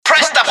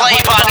play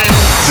button.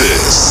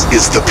 This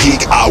is the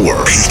Peak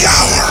Hour. Peak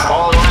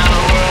Hour.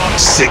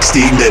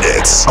 60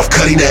 minutes of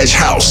cutting-edge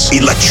house,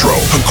 electro,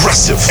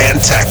 progressive,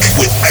 and tech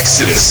with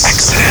Exodus.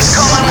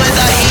 Coming with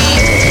the heat.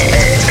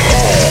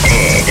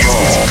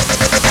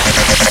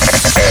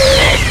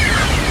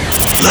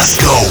 Let's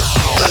go.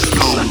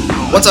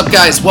 What's up,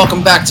 guys?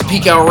 Welcome back to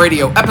Peak Hour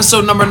Radio,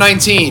 episode number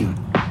 19.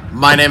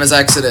 My name is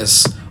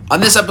Exodus. On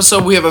this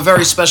episode, we have a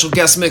very special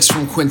guest mix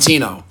from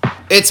Quintino.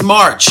 It's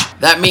March.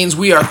 That means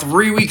we are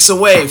 3 weeks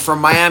away from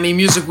Miami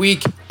Music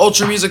Week,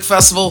 Ultra Music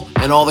Festival,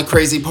 and all the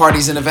crazy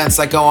parties and events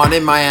that go on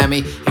in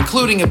Miami,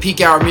 including a Peak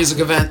Hour music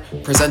event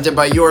presented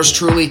by yours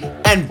truly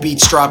and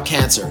Beats Drop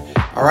Cancer.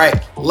 All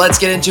right, let's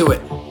get into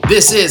it.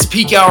 This is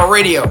Peak Hour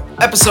Radio,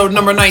 episode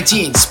number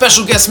 19,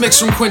 special guest mix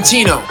from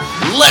Quintino.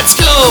 Let's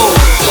go!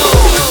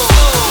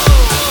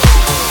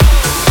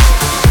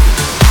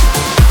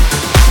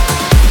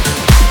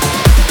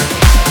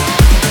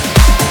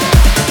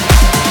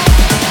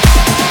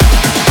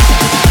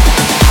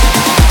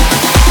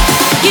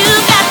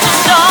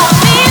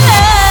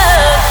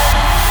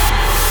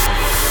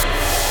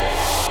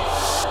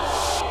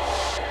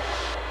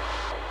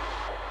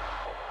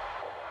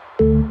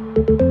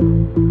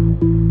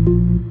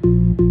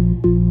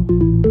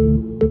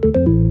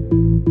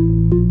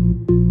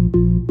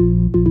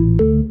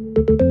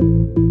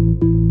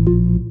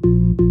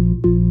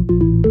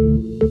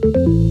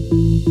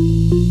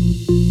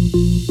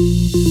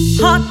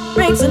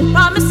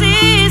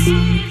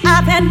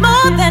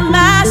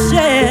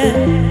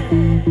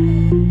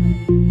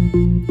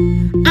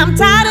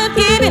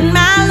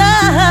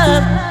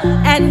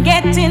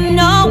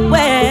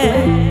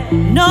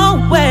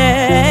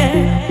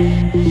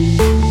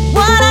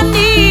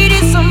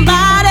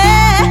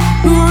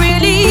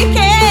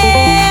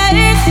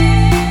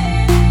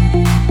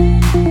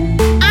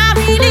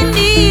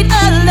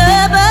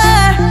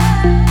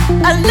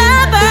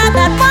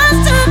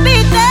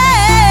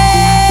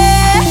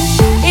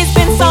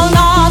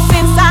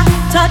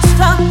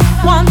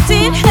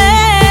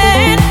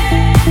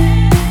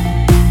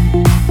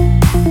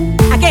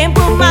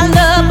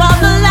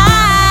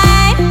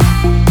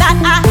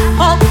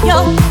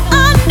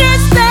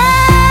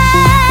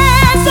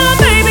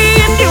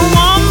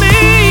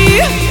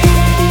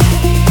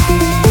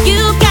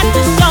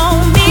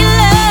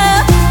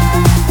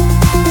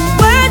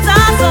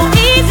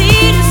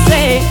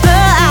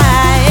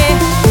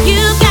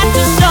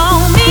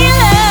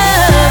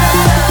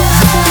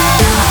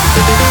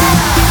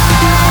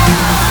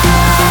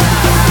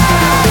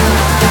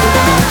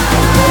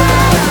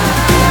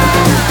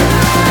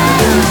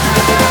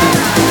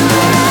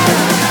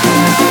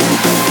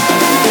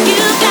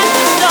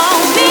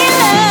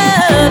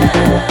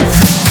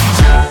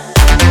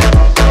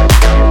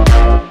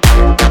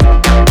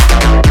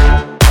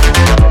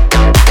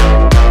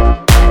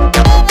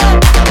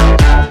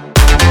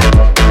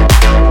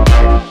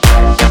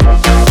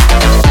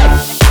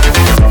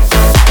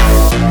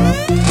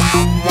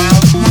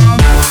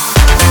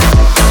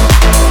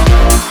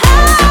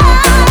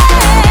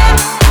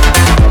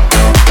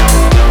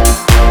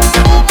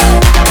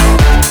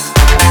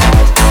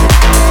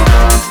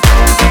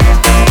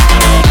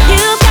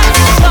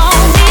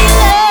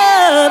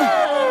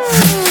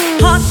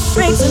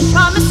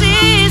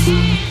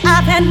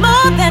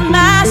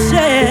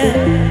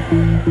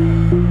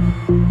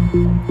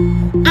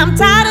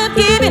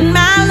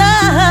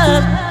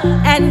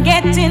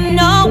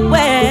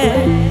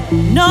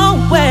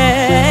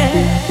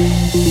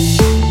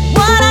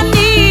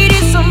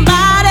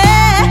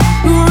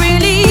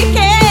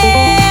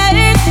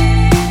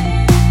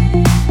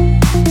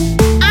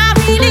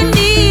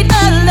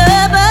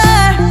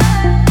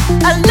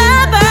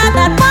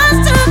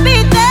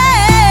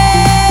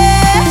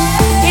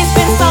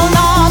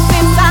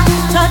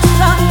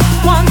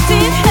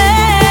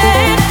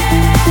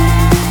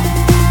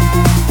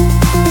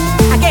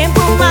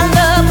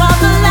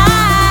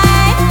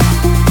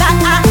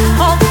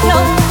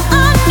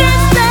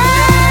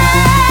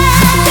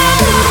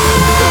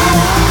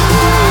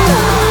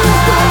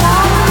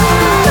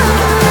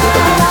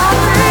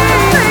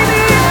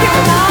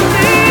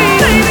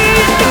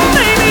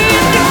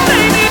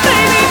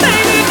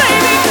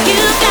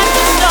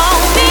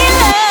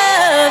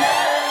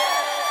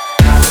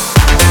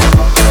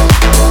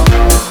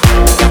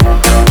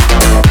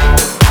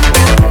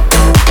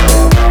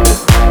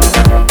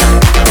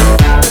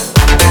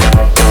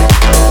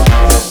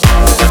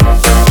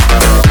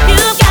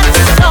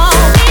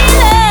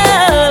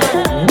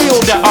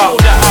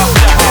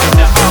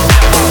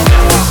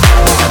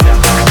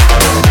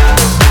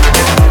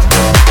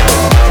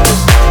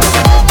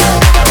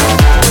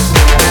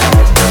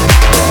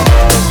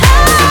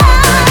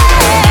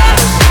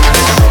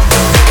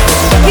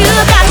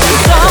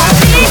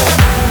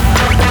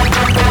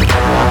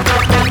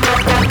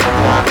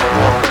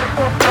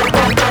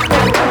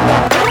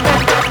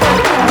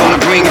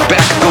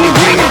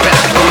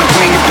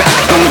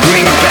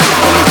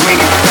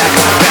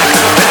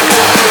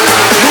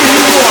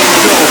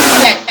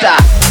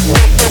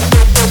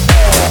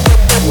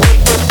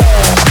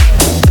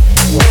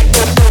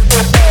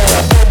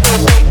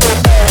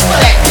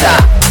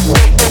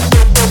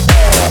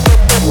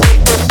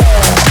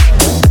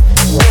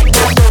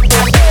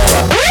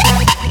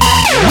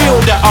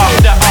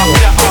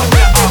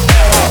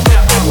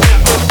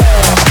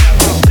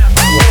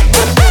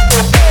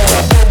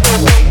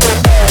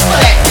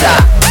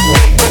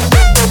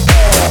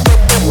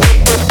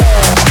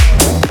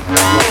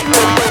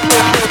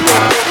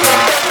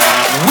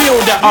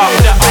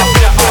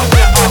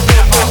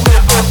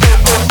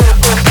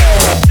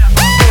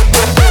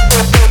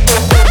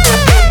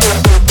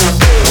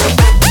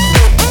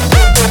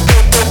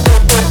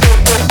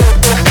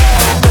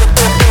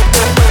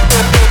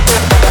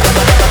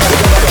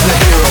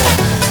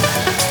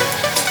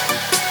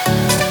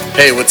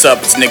 Hey, what's up?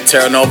 It's Nick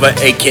Terranova,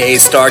 aka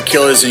Star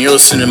Killers, and you're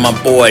listening to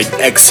my boy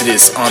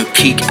Exodus on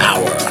Peak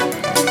Hour.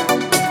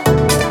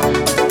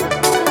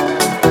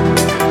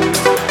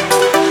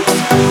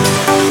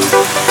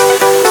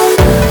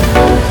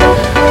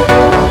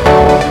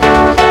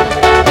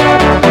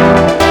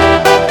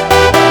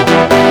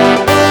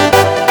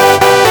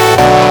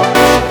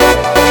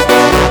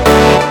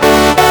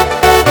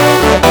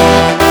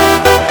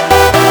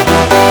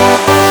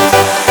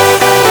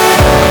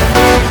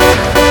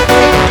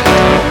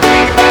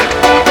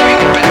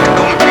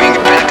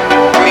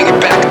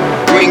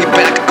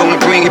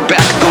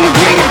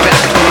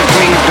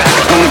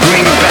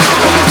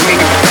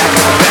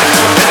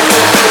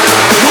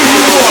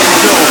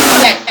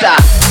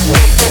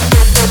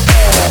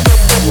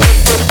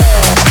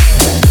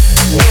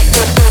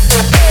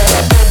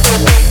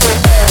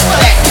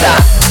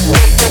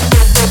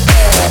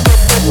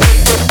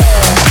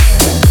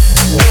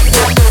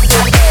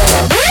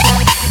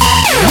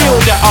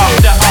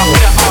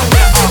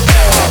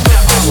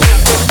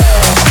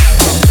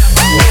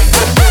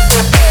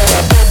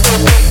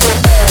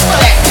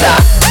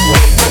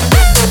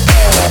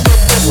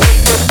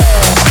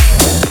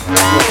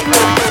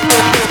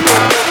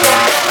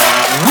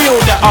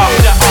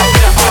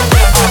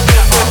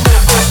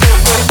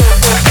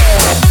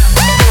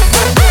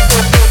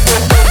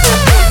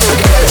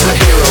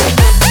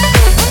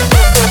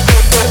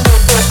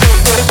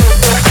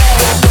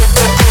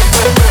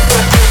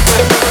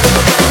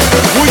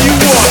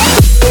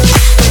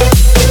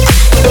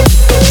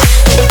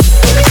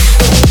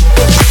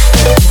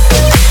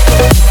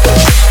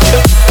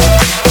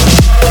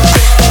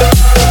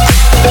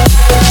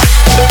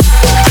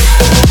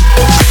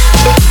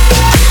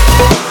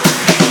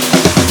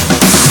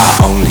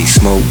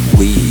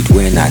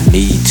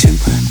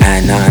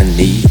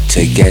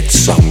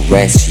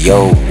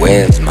 Yo,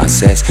 where's my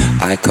cess?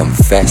 I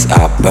confess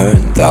I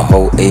burned the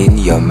hole in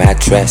your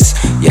mattress.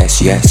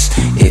 Yes, yes,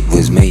 it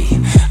was me.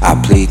 I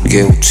plead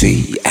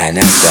guilty, and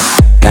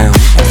after down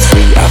a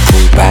 3 I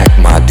pull back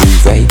my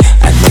duvet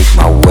and make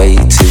my way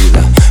to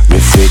the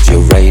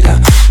refrigerator.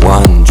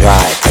 One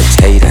dry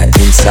potato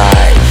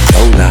inside,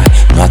 no lie,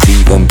 not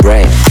even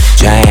bread.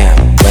 Jam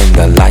when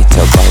the light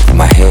above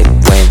my head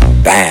went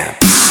bam.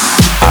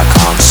 I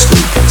can't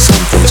sleep,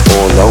 something's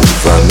all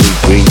over me,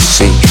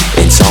 greasy.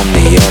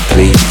 Insomnia,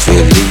 please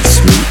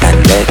release me and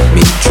let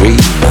me dream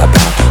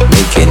about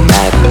making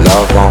mad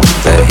love on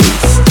the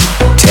heath,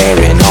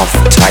 tearing off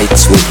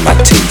tights with my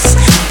teeth.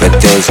 But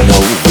there's no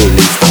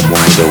relief, I'm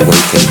wide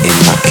awake and in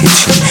my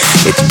kitchen.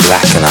 It's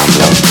black and I'm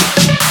lonely.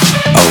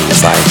 Oh,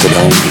 if I could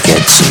only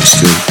get some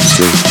sleep,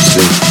 sleep,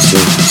 sleep,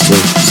 sleep,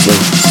 sleep,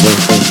 sleep, sleep.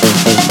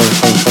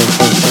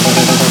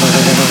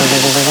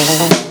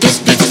 This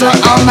beats for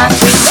all my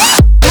freaks.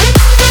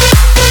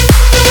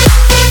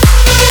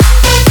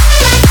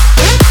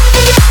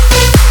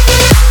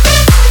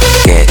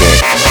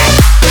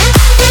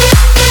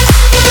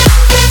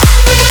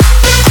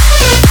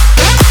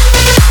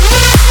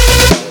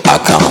 I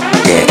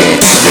can't get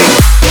it straight.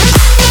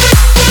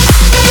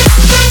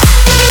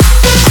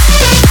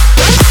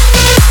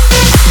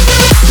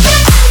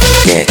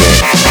 Get it.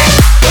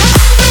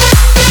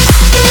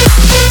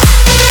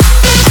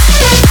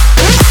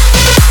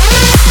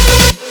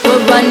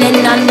 We're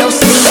running on no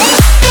sleep.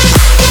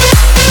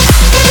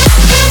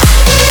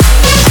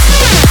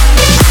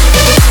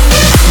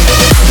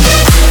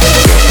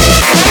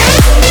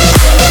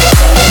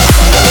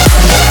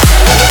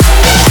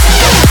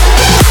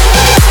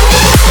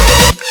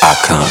 I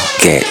can't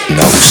get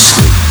no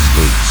sleep.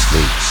 Sleep,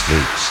 sleep,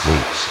 sleep,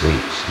 sleep,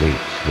 sleep,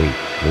 sleep, sleep, sleep,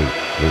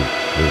 sleep,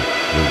 sleep,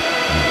 sleep,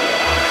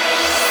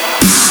 sleep.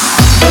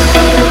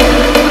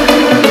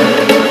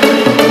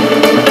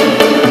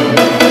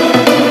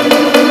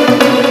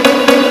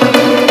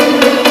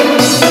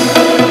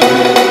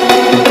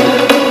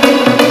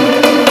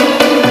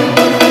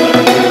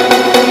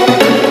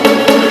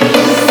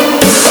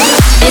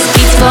 This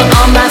beats for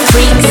all my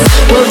freaks.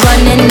 We're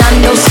running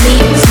on no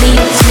sleep, sleep,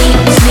 sleep,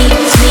 sleep,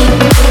 sleep.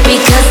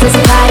 Because this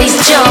party's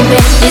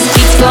jumping. This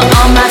beats for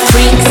all my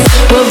freaks.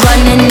 We're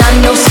running on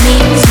no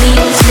sleep, sleep,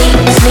 sleep,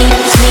 sleep,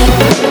 sleep.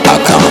 I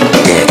can't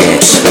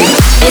get sleep.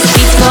 This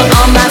beats for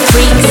all my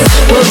freaks.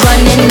 We're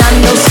running on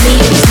no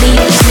sleep,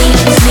 sleep, sleep,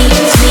 sleep,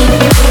 sleep.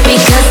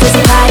 Because this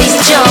party's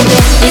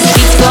jumping. This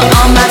beats for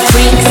all my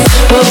freaks.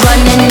 We're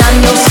running on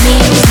no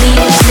sleep, sleep,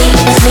 sleep,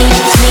 sleep,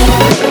 sleep.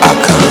 I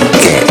can't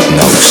get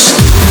no sleep.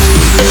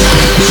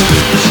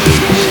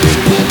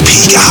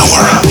 Peak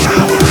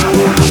Hour.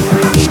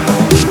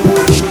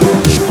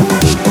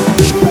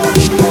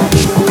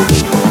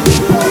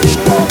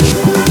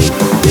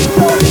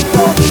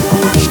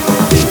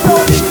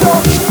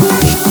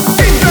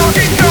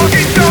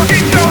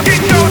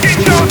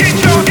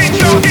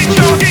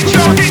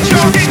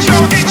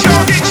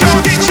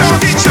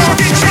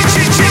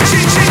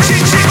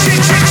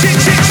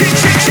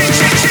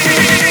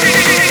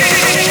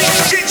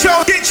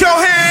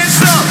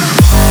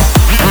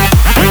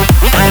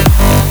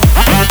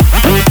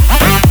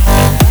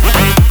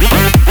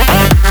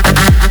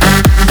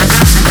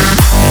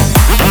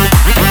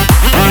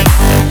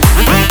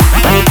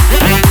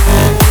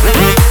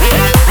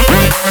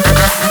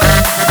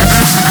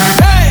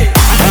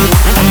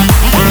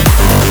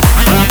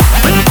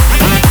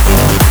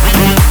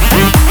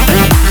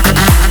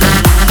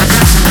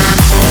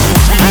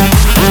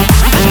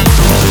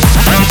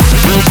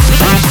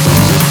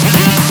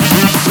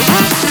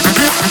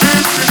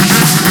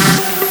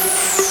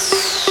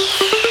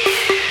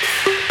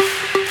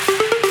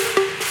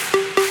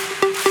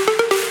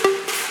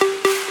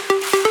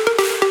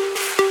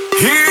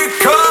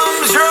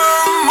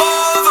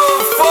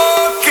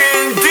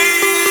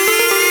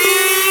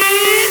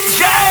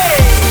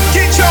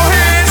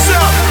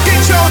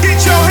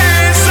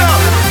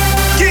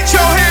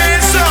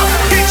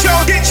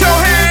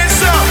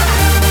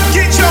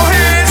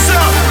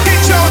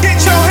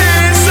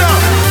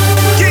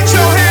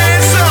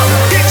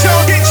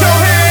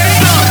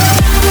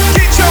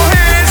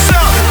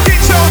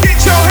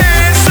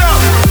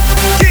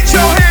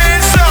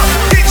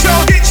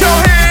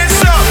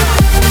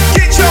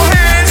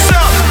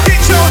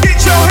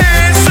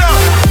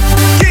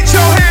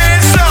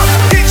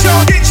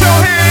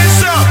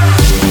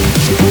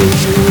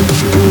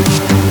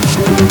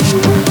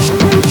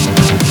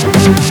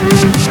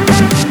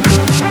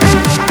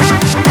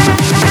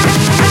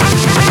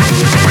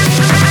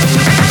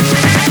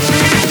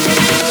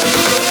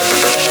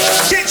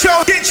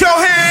 get your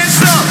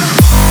hands up.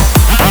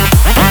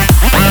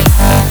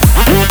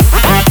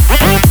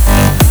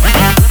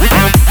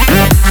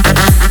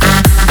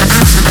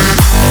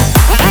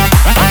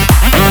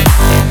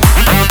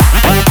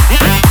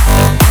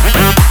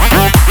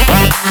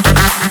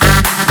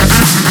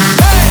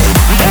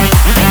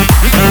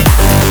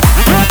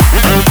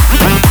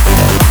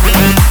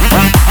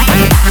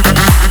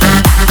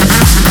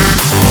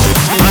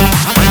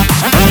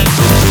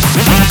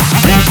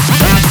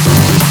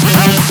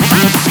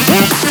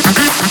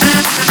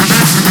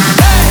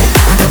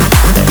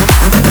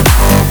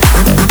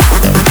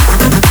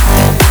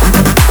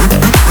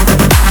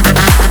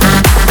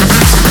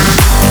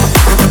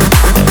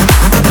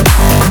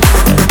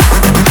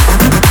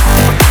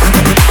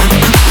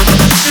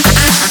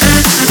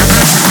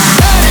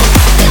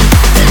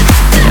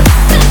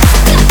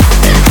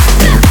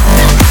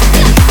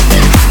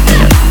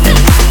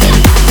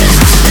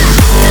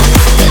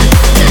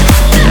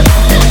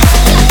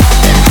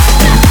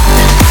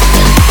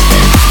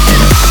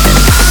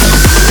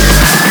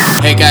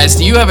 Hey guys,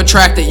 do you have a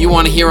track that you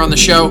want to hear on the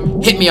show?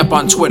 Hit me up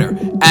on Twitter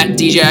at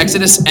DJ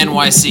Exodus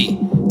NYC.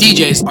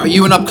 DJs, are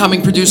you an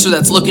upcoming producer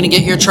that's looking to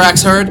get your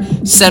tracks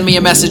heard? Send me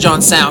a message on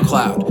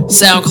SoundCloud.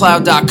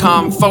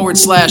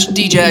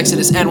 SoundCloud.com/DJ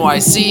Exodus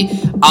NYC.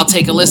 I'll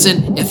take a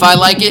listen. If I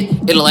like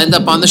it, it'll end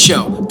up on the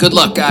show. Good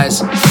luck,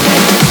 guys.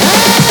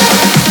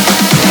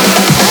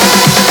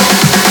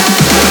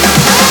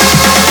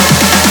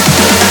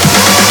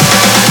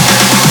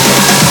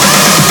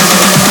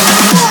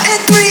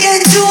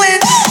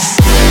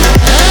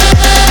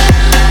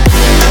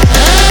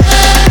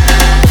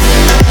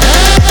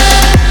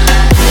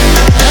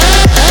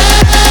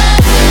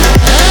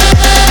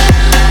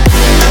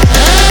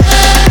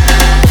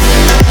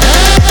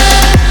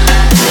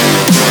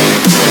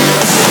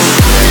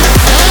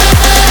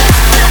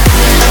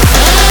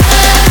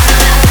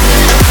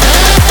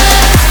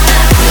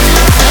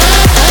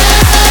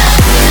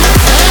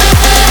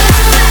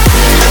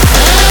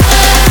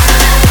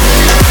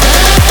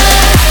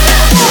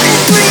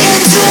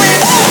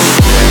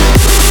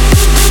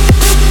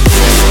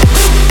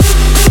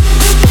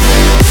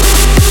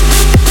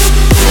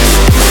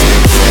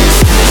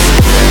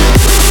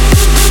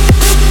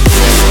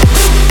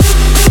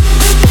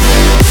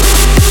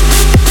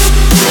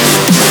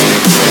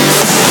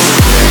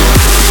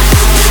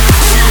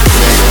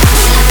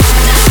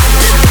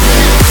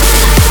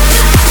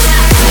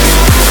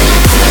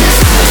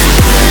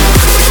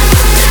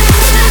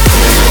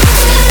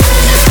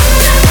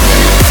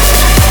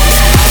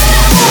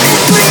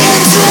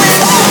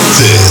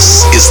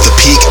 This is the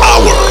Peak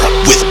Hour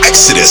with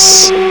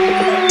Exodus.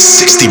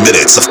 60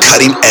 minutes of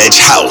cutting-edge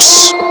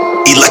house,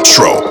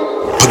 electro,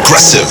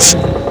 progressive,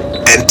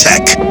 and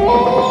tech.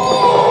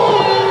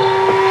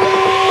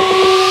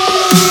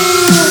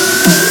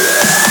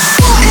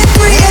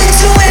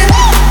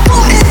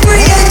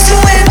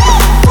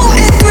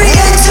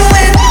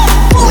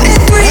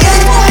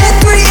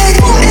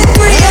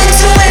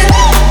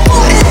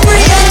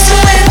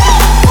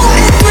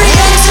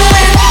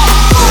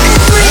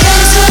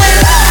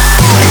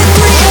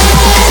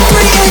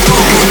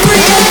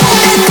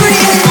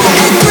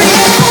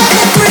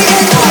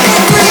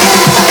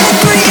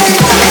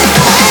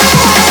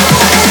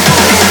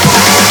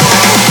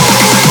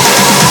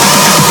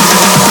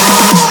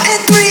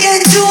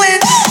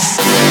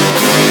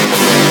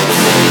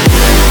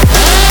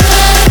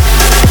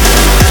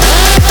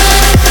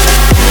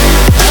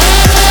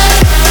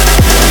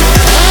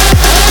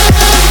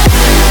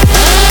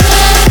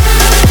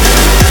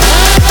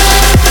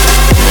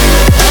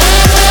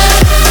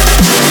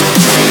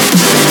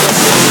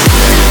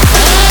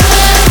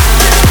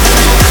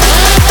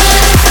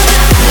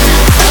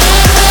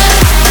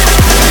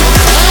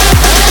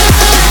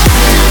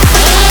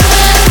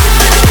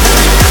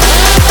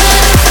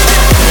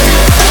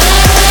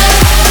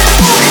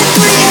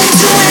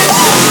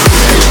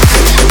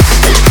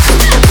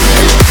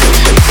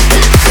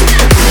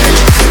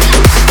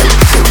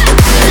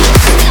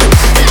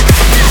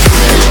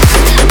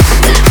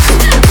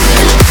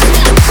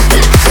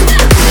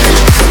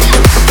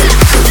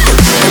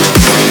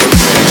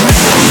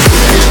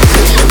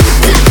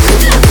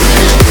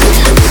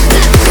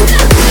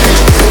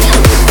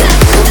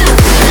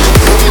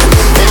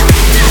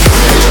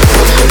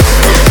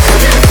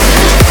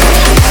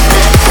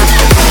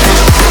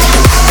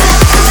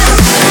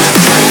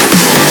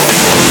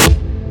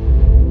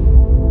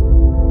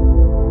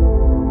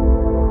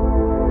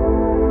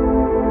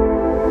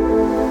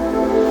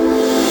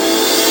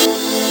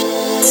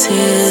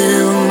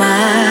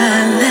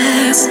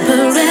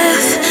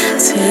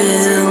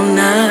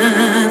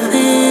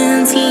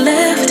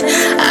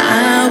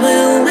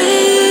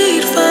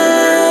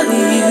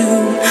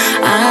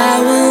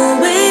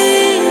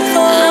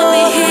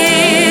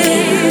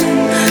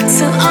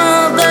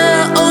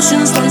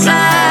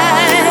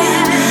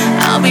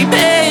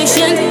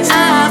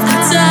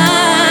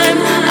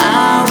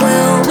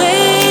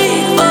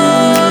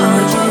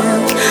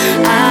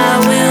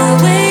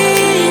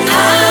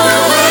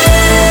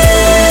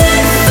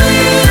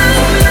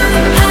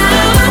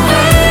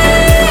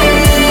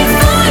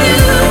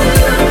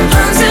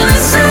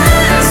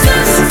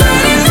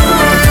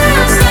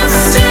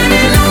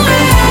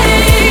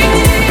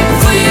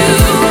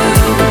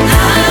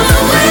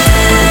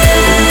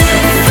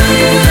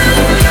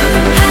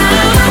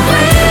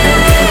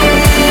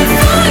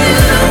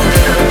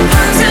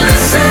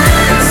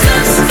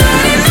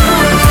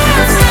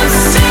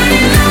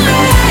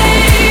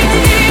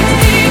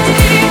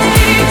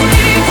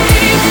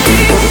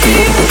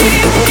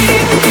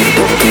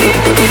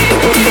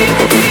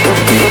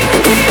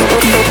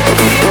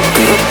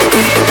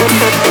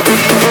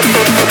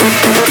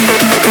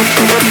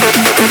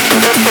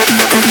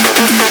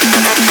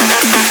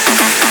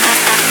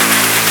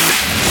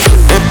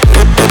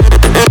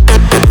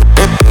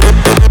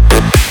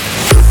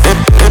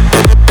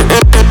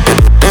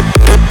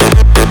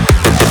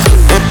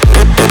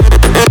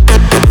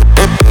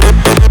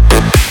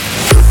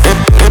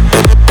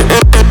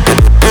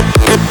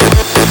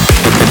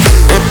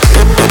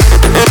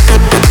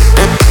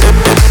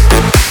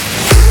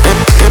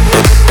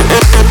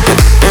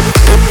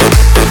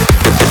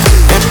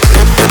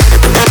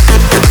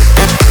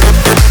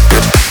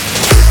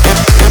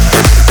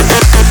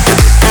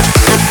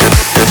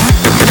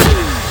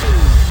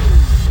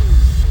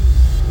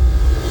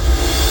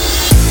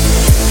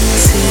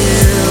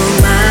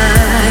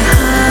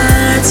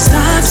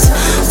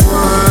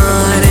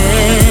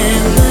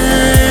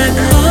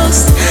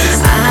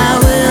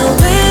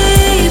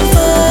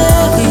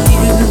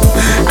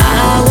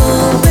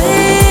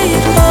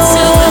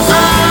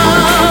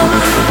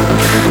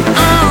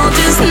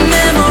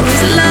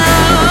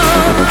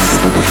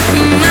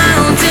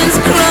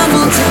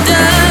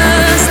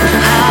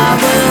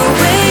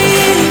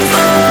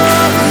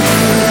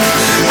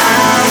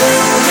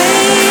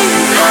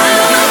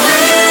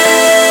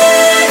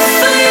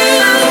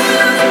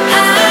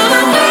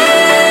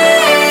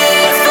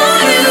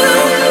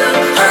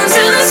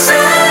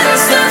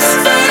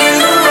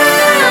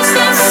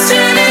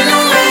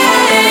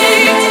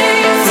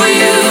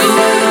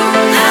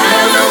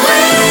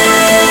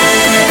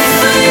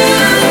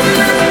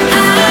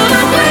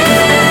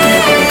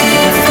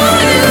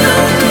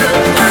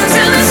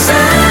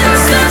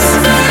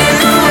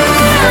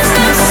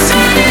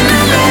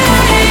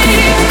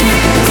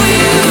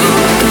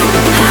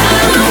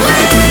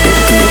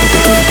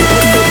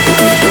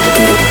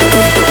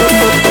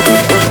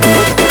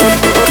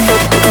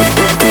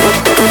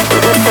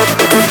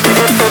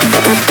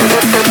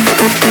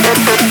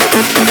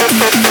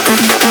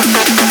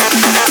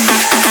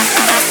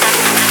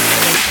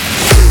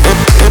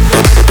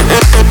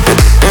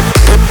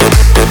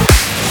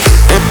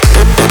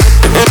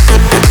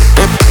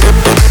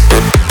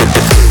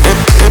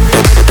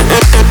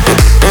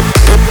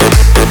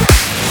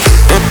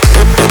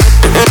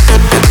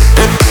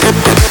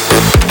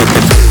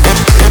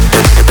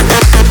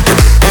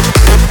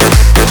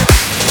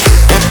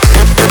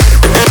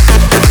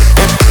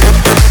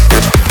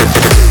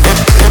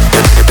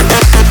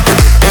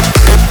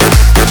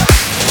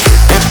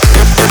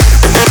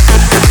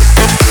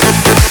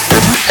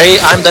 Hey,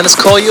 I'm Dennis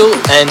Koyu,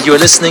 and you're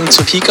listening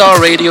to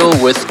Peakhour Radio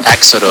with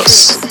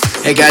Exodus.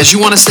 Hey guys, you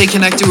want to stay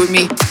connected with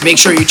me? Make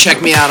sure you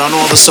check me out on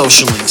all the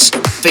social links.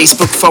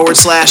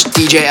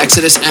 Facebook.com/DJ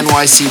Exodus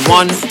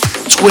NYC1,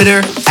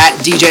 Twitter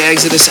 @DJ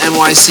Exodus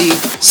NYC,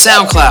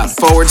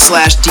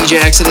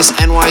 SoundCloud/DJ Exodus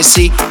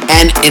NYC,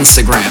 and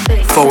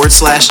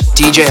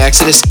Instagram/DJ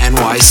Exodus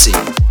NYC.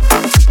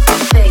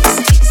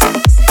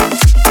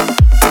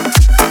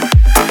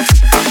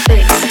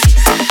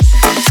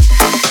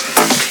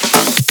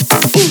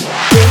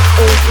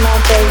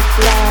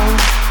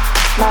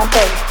 My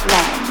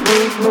baseline,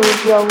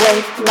 move your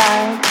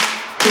waistline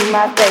to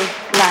my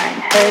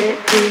baseline, heard it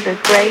through the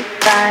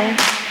grapevine.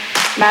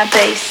 My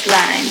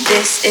baseline,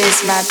 this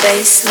is my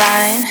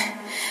baseline,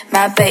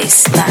 my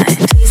baseline.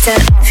 Please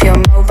turn off your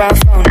mobile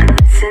phone and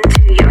listen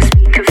to your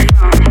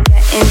speakerphone.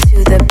 Get into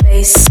the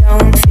bass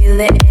zone, feel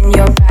it in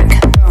your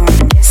backbone.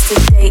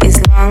 Yesterday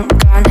is long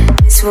gone,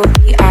 this will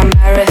be our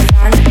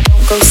marathon.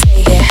 Don't go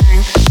stay here,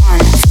 hang on.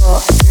 4,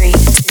 3,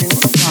 2,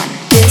 1.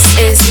 This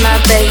is my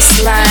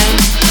baseline.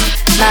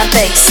 My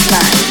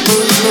baseline,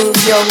 move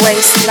your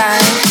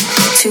waistline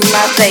to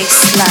my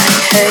baseline,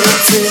 heard it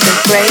through the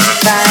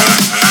grapevine.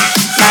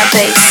 My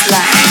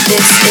baseline,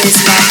 this is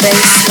my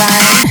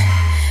baseline,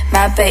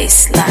 my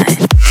baseline.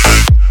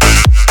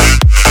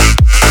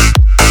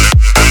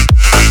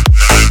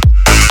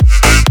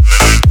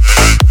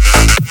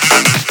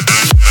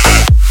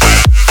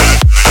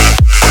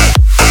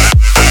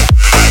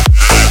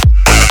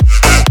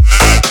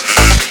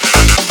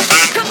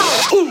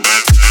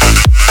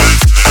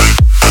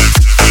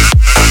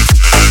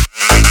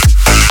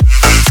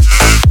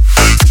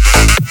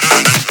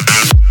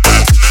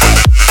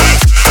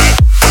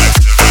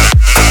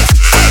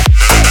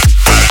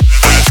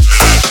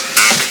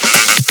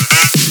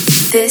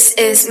 This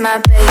is my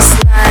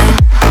baseline,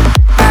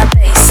 my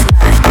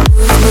baseline.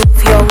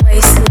 Move your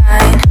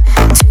waistline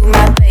to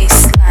my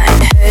baseline.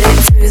 Heard it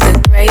through the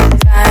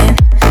grapevine.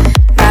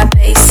 My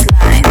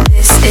baseline,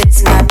 this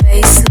is my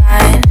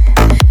baseline,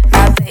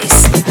 my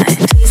baseline.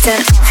 Please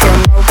turn off your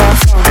mobile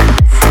phone and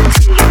listen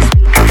to your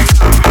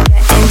speakerphone.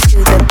 Get into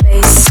the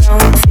bass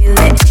zone, feel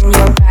it in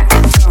your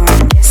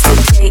backbone.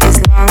 Yesterday is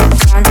long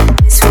gone,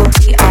 this will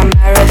be our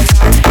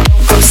marathon.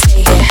 Don't go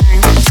stay here,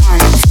 hang on.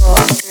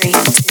 4, 3,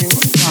 2,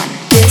 1.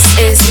 This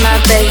is my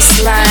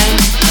baseline,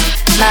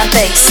 my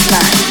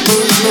baseline.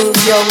 Move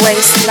your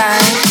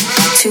waistline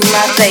to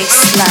my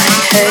baseline.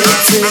 Heard it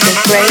through the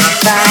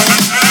grapevine.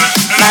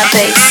 My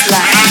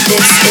baseline,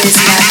 this is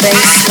my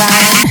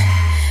baseline,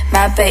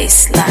 my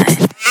baseline.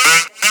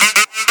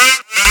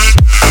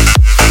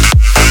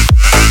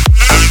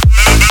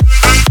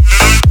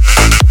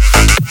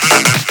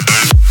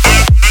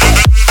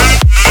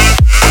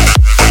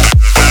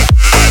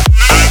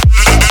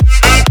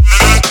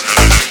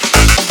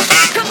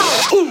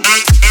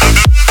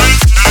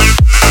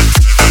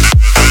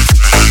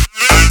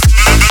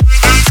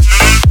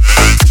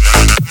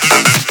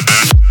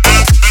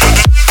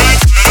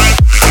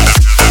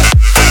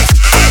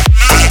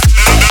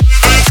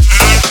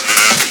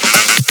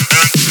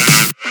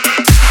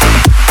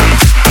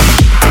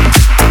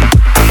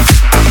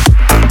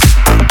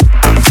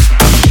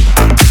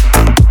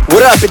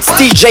 What up, it's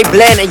DJ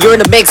Blend and you're in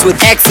the mix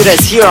with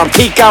Exodus here on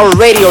Peakhour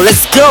Radio.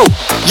 Let's go!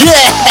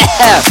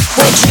 Yeah!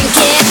 We're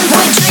drinking,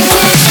 we're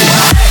drinking.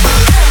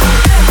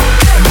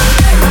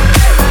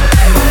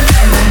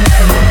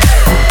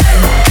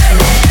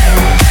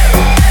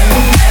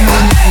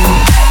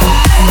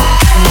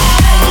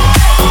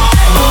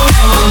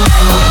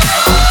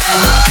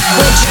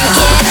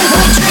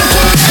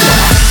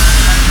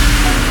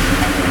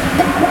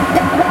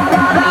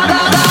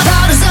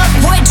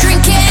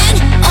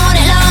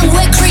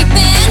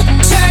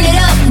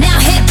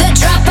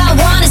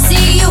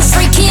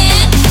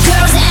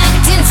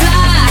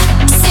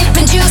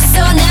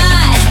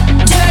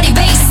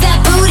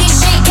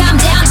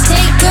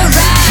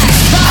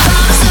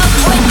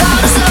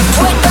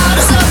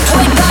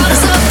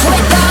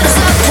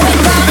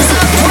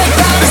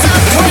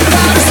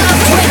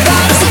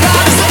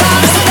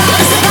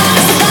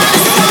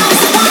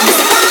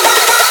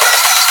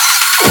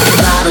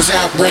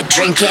 We're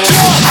drinking.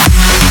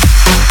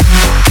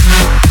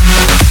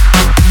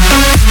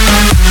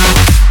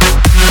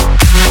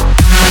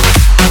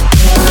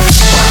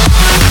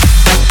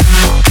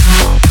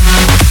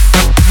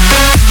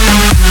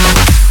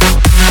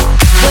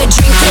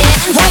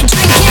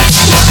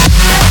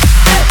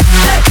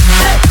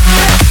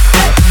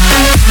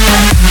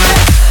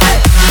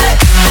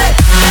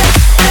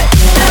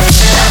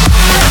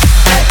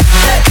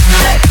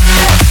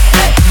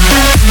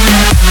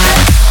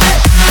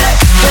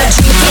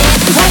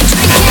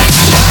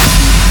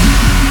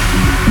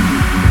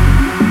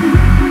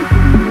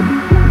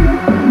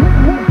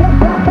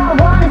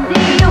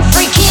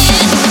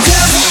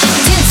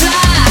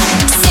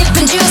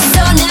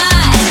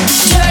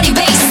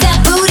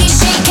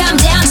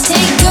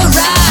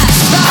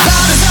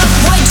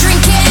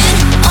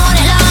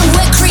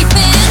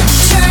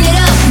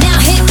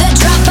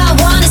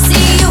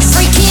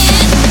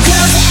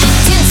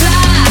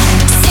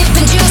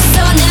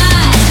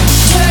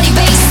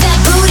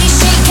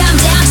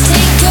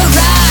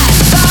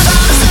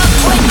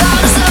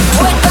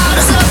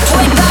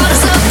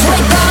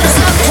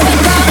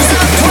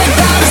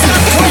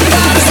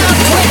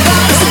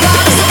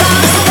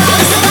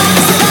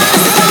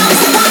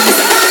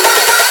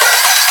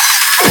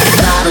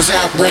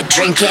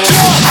 drinking.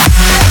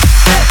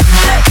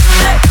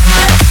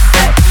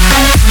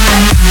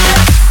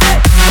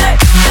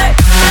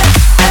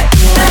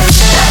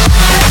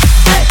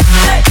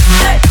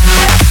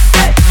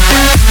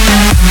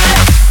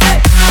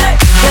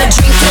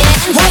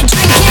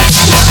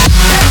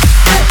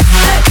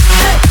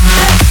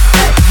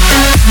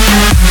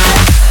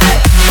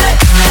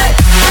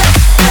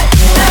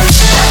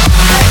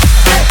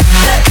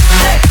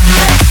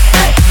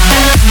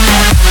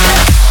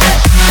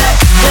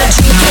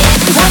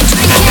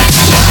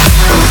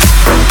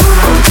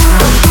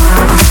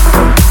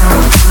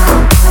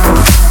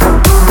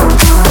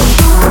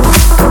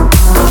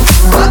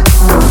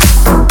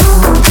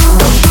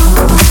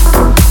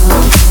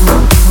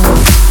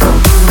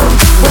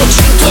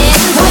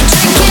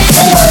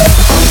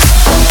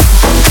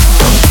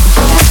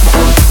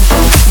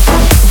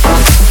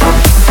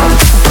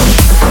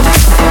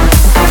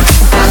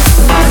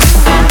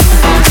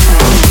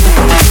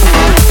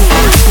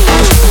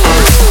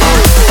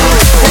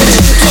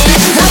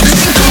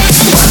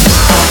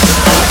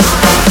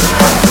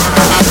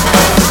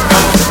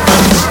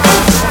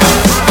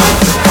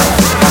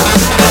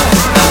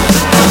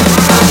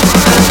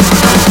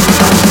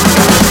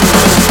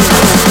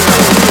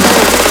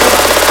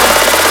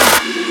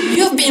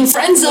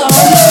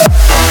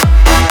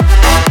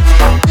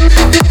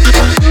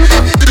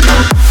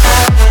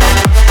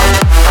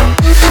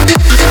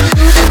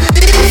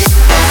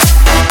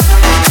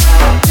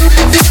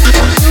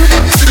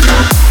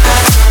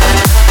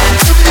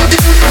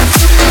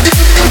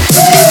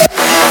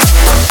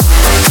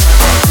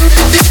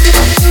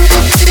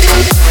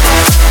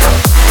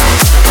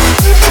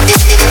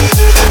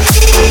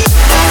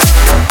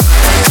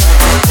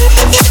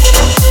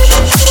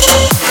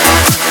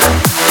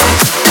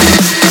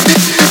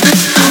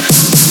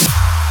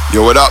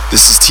 Yo, what up?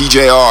 This is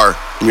TJR,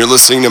 and you're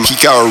listening to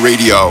Peakhour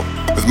Radio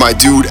with my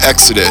dude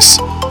Exodus.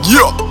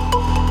 Yeah!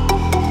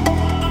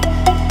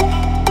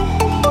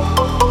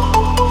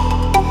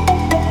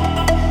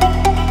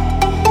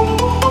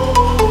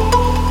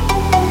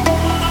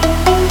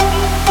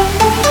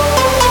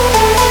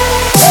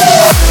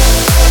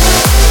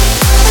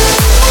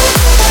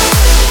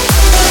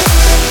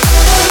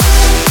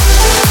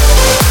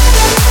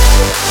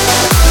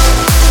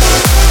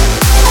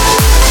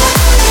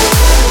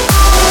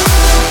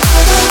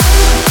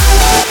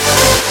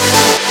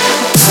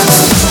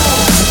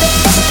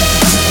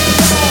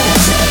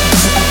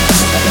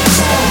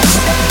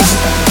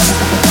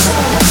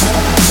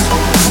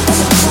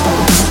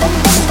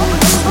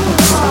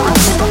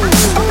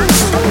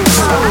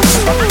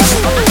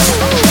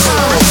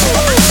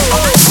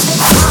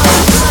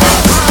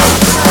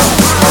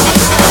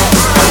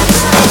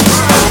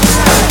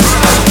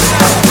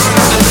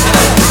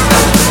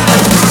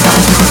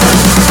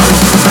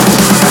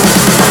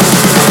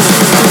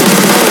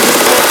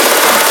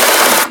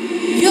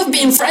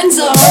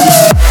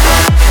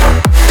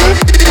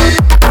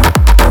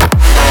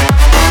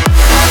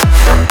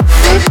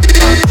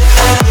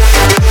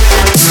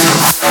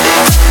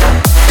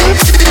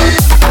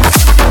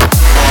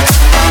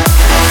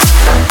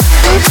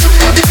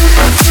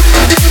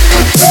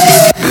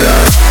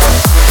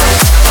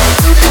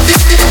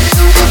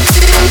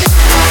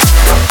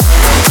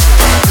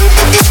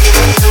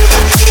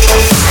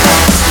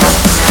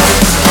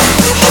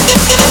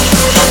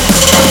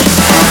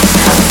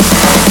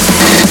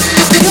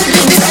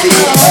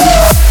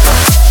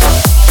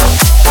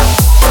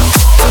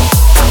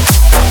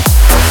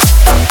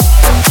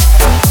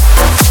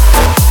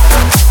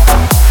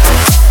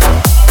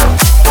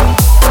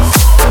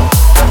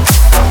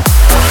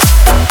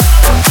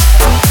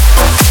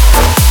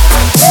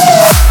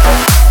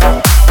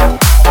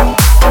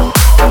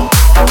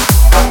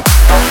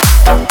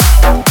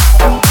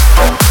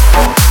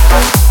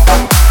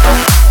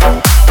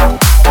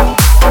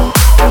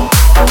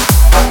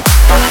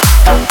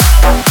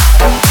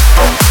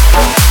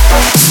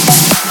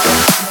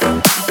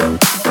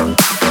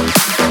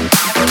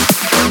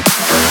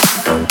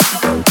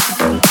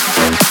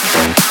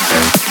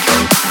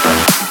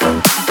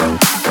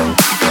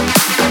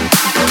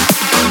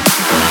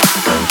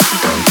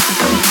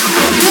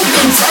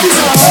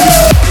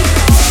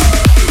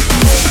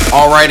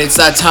 Alright, it's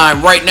that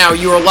time. Right now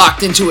you are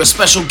locked into a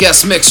special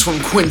guest mix from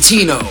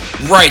Quintino,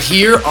 right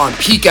here on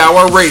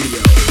Peakhour Radio.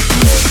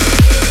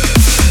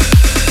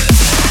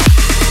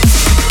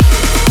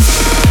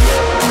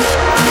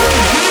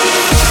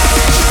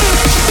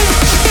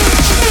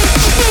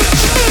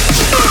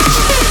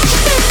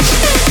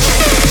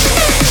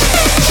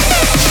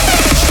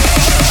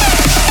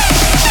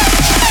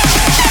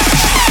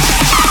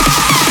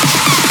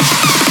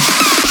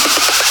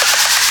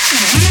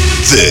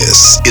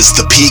 This is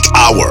the Peak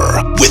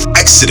Hour with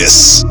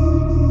Exodus.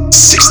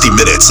 60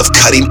 minutes of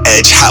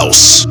cutting-edge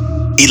house,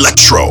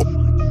 electro,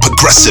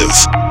 progressive,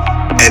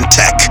 and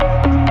tech.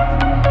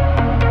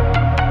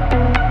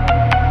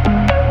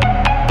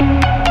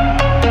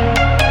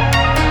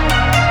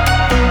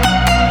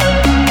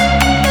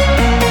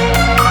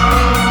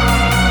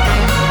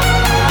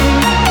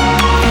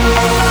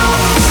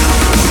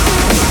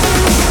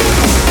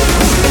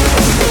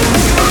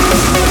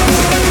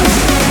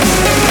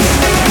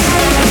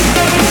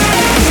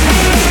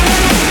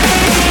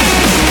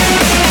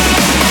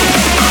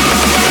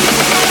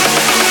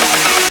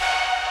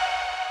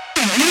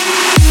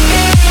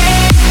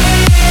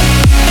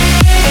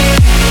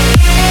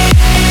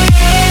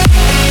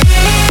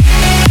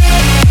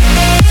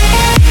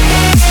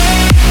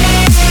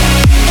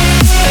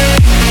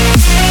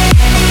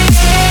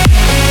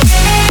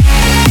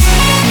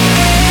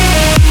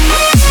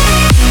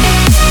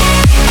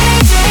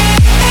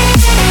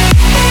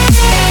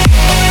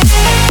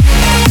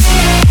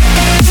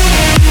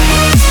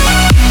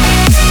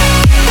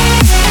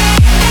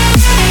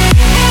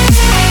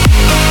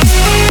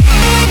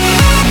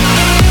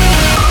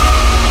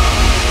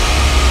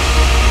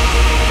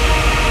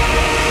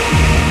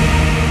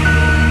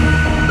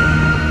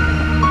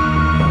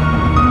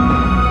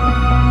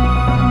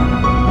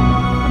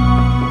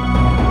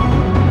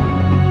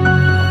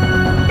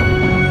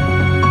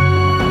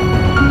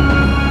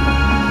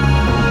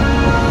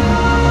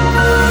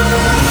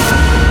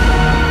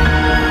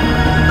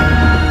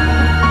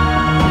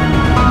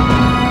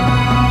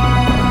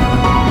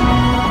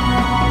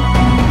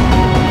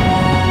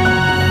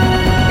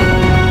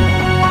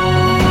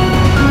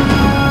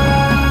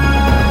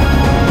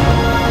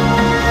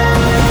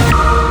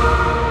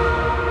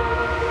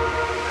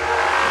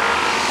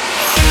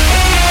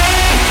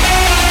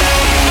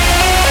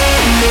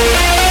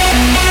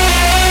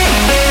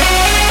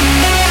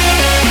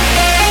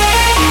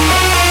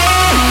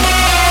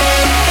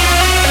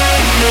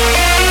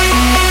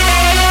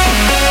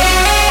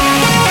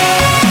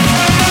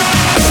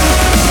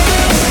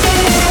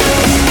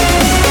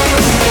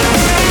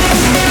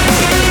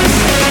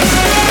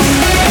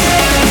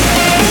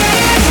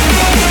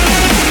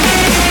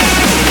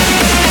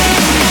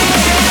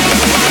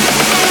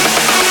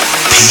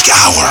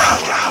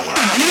 Hour.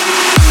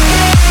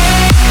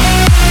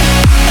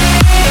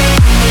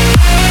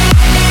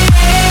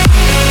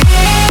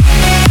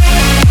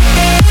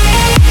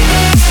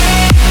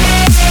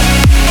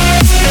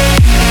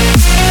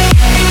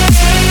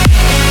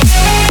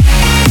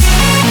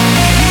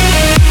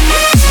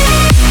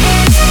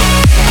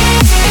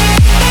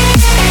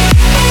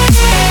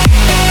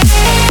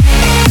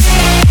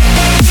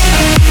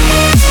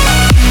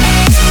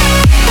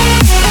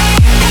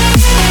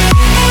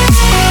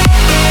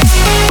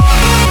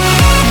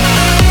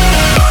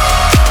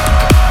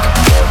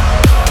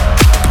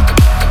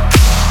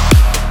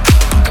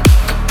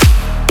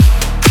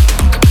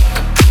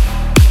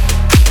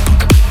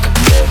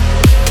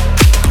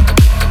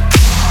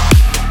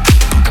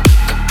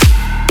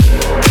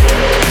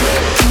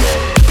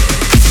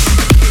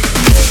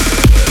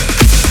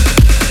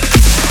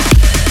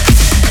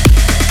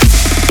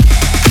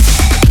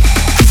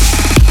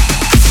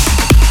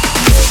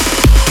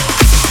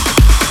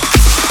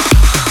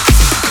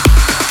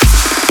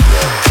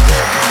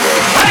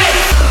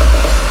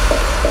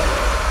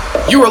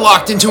 You are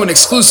locked into an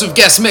exclusive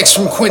guest mix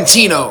from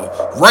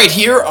Quintino, right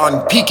here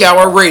on Peak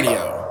Hour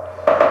Radio.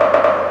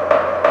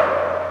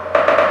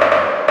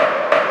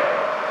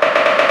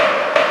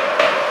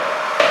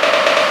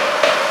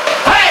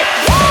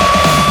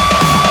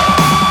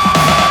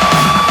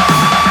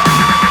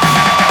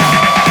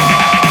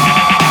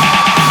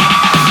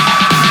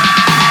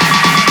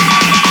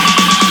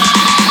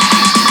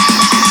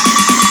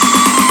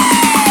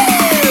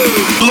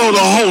 Blow the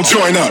whole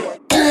joint up.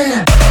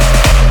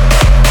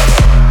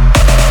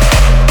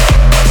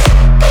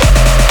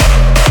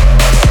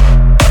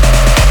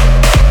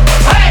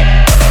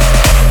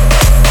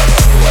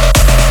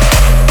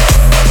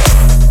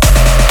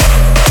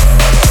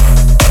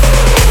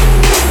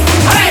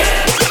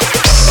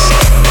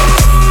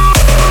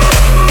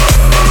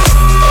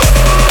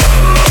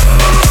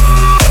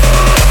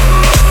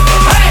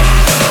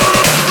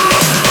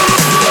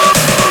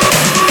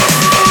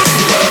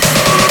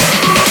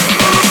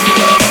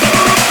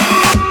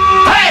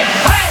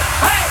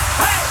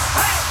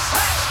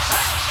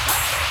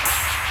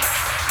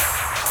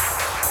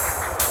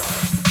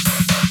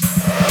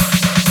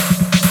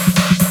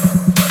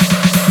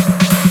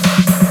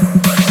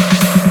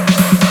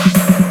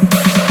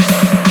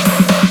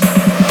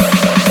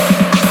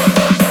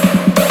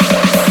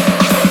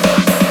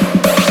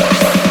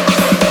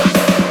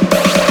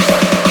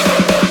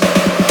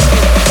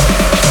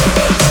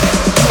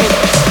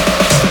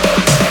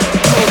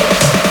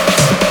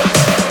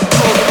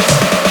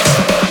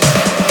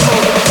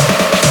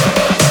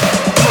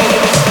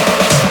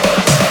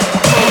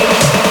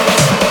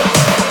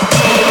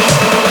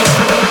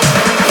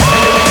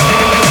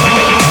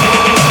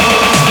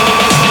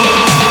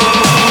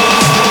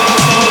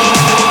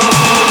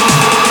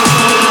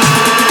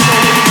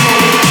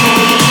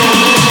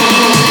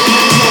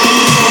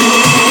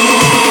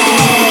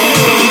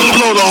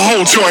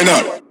 Join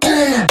up.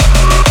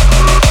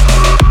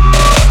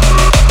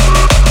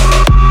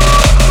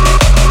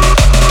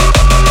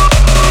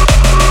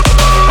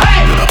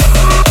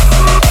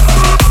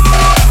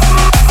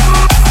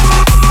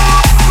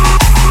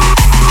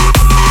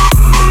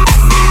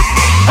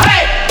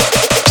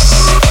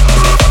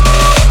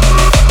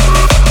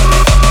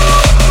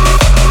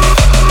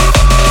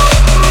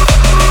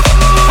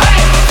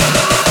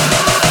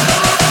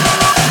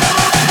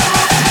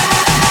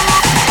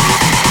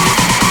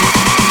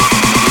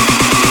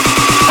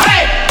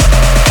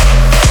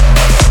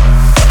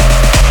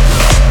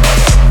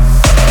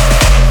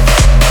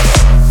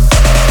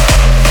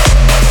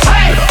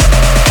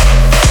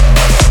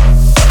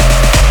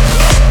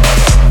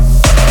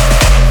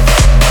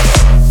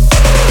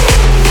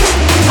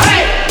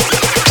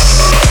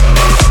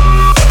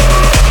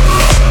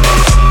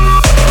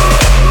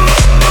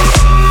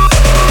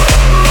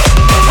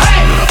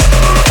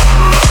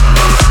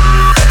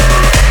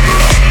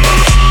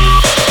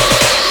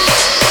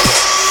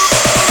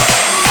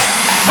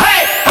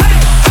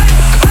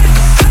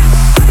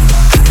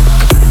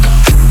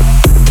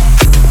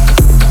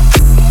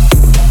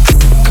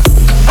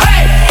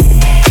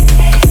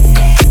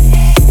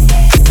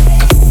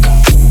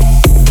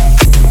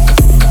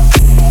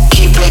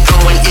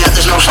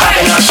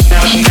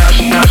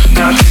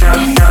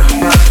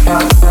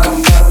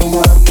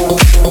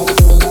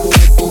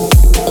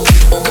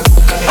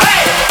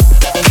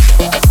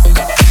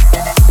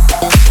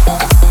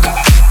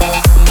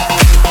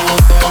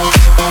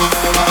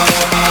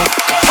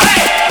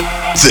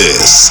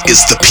 This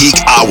is the Peak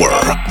Hour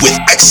with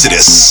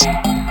Exodus.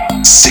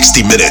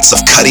 60 minutes of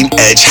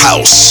cutting-edge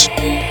house,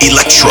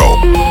 electro,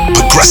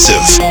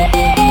 progressive,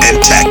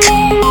 and tech.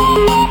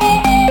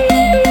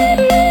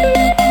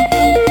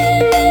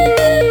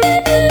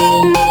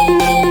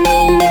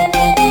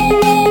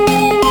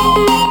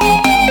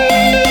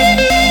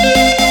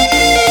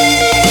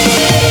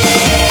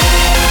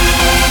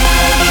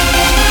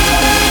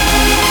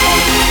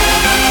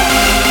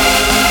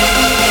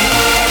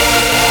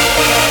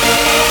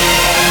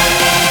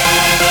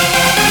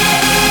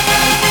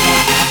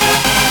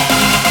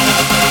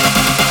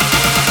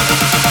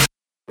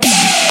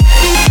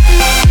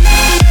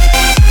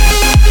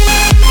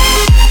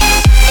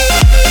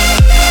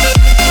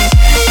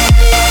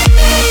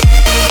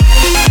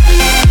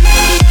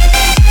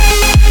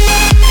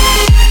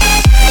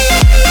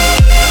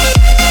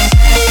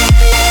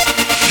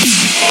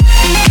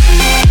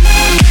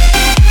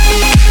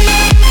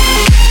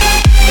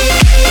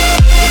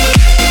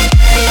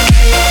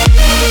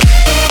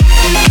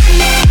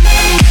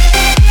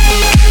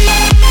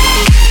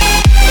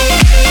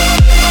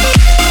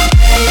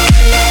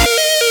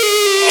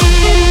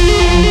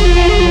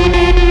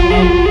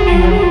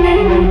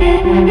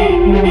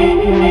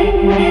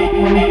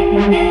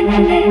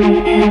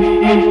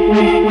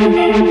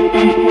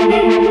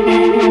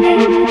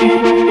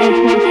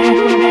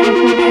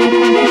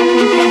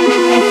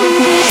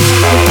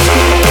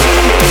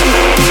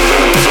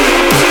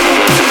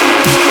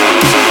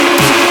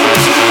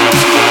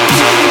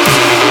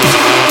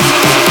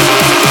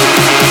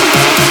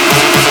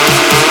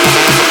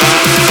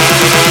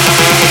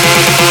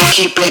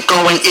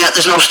 yeah,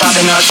 there's no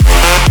stopping us.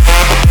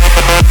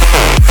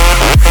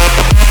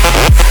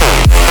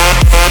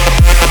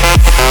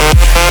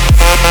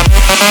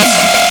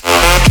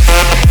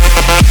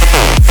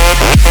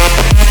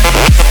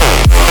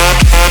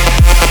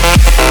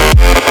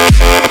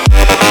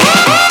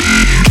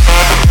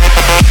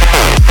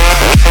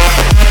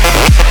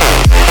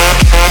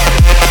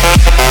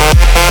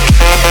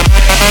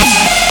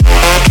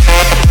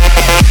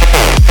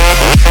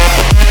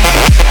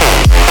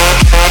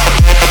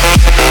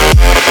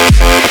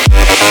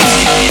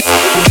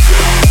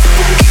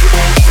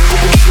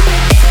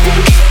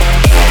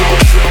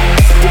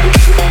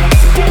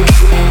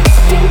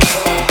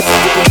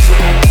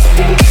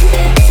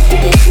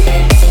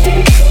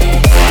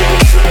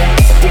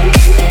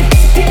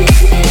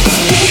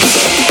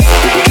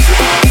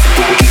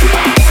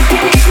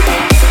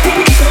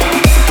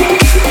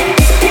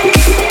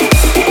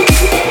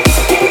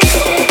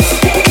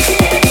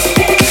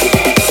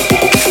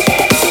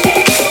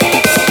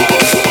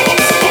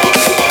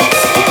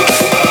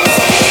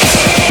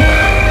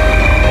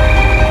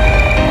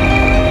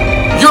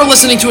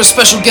 Listening to a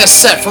special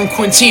guest set from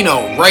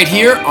Quintino right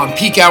here on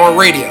Peak Hour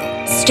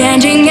Radio.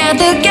 Standing at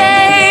the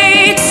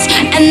gates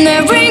and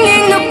they're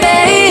ringing the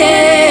bells.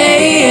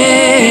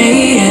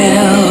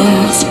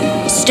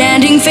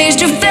 Standing face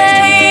to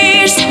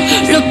face,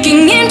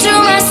 looking into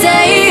myself.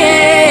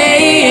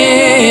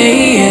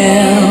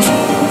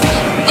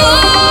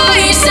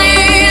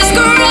 Voices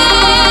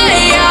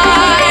cry,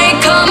 I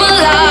come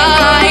alive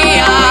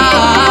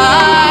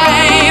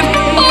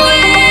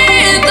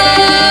with the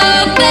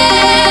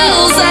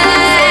bells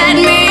at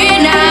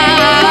midnight.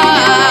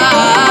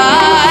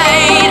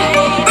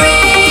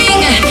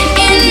 Ring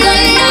in the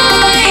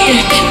night,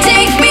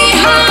 take me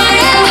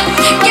higher,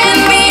 get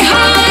me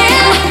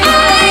higher,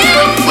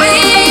 higher.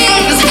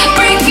 Wings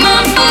break my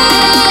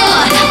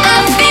fall, I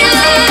feel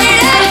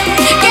lighter,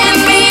 get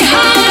me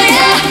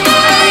higher,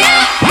 higher.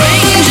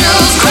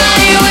 Angels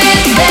cry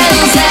with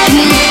bells at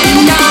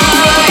midnight.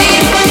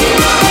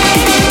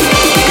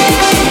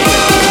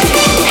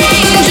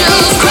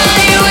 Angels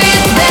cry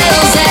with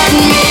bells at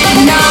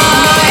midnight.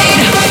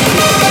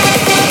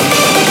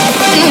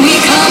 And we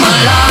come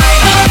alive.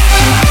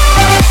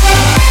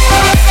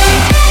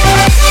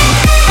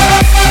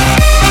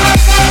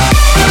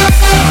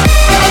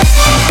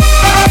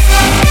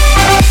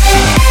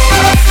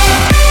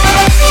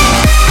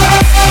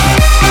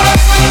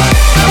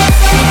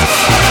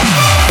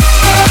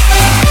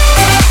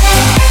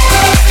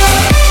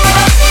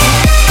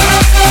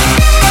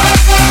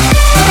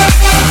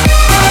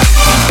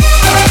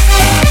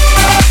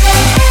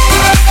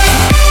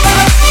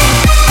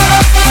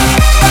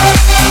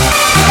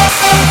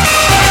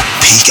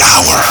 Peak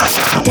Hour.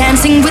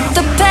 Dancing with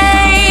the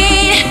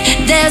pain,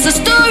 there's a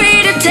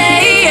story to tell.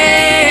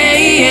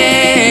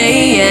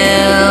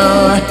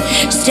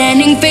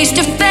 Standing face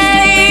to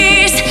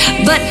face,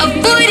 but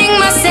avoiding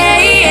myself.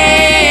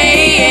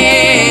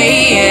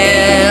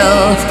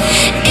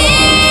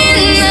 In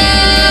the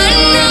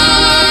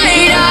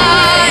night,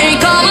 I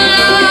come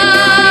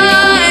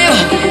alive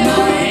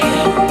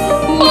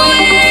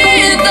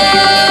with the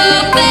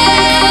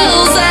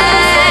bells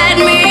at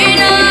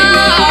midnight.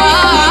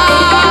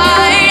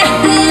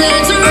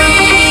 Let's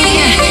ring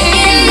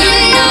in the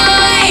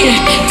night,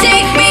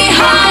 take me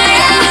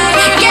higher,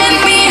 get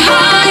me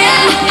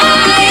higher,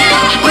 higher.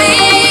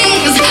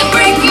 Wings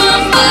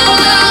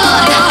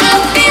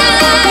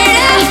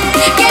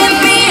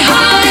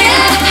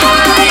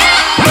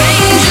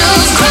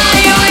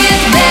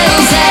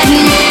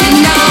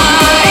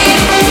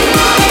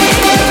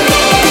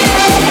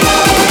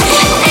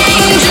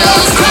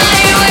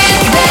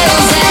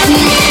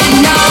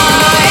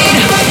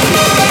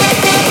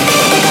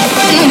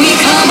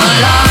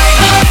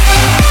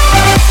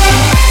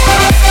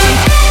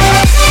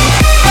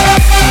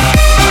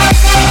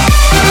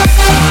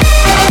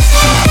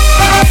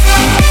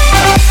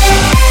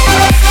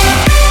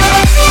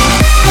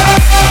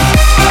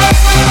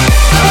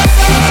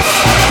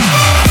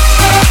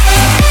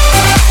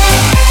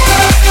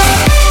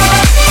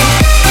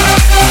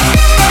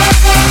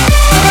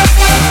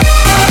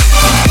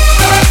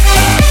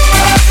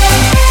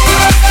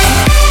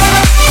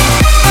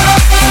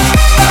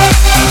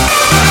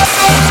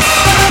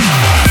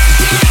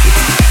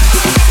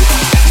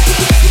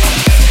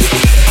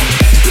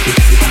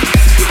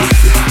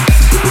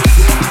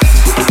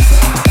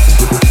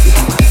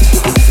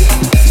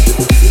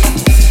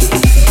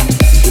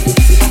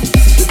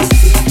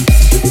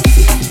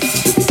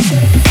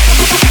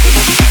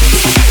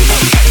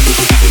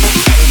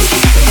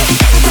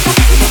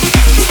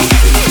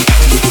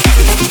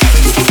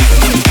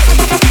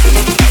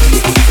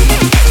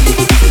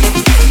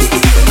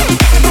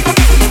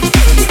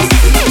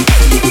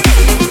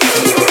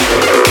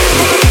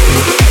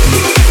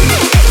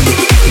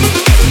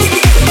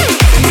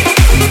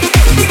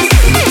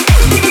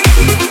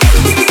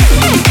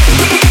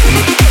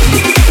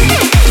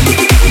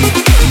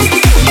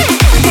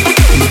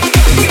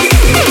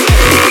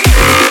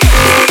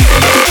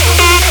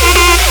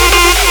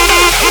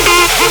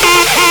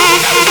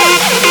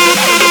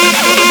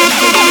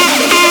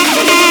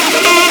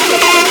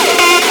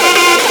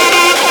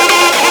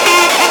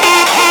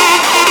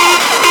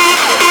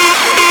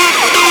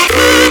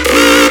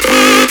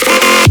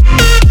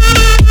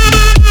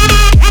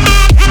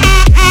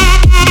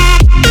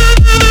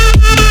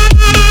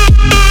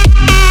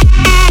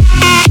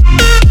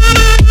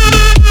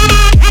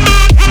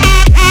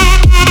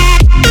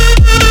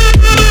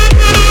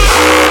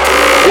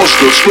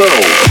the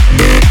spell?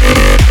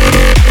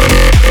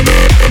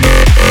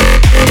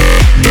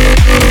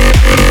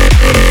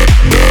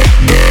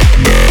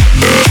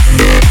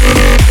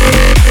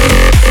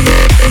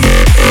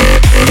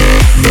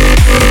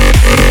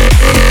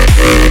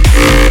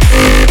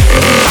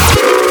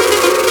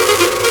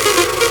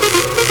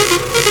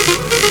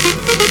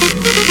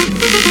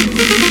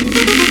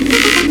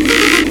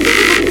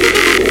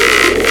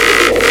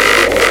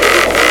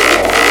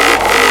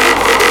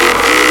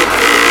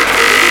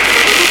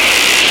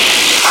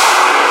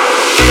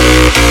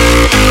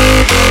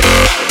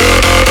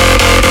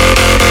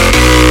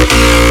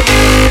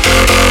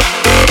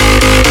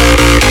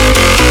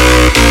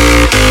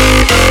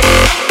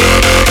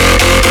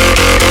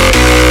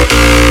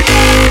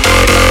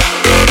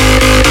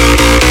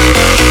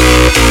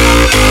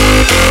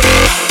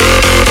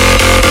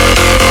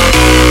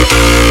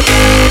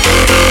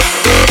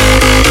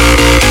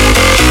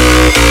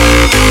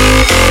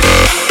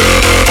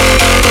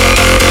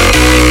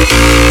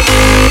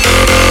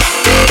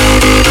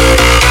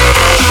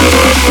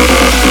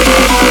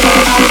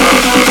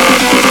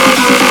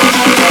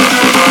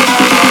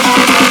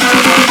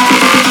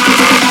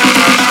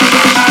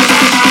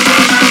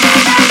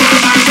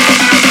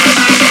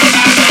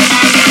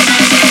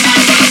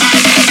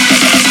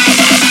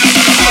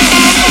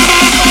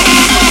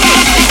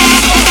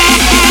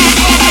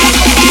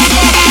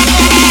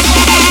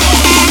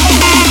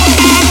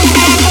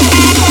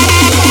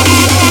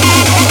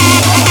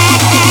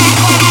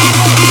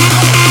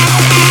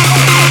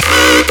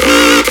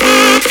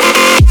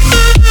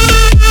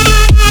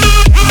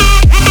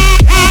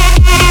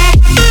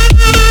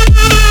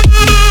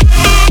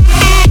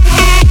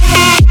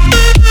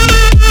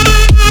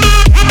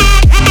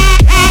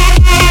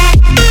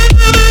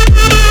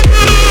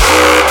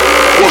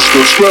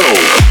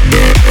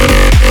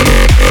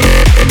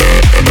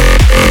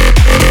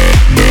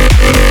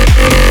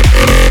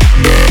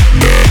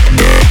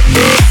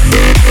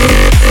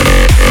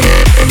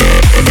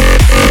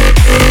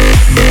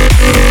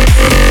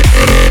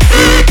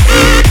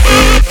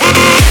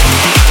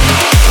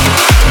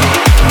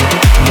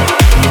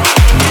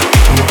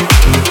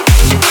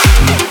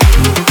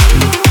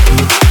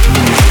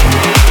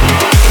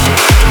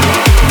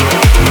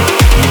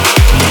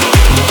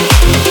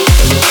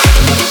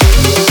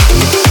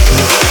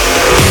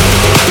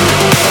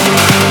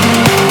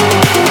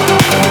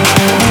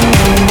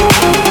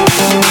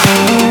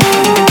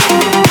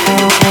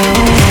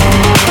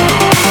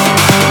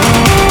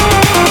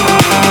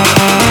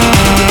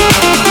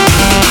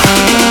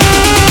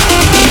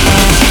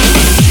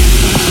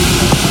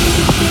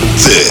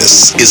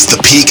 Is the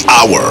Peak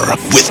Hour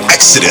with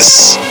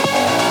Exodus.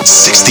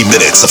 60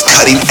 minutes of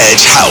cutting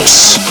edge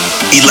house,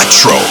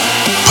 electro,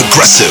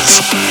 progressive,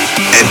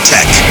 and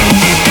tech.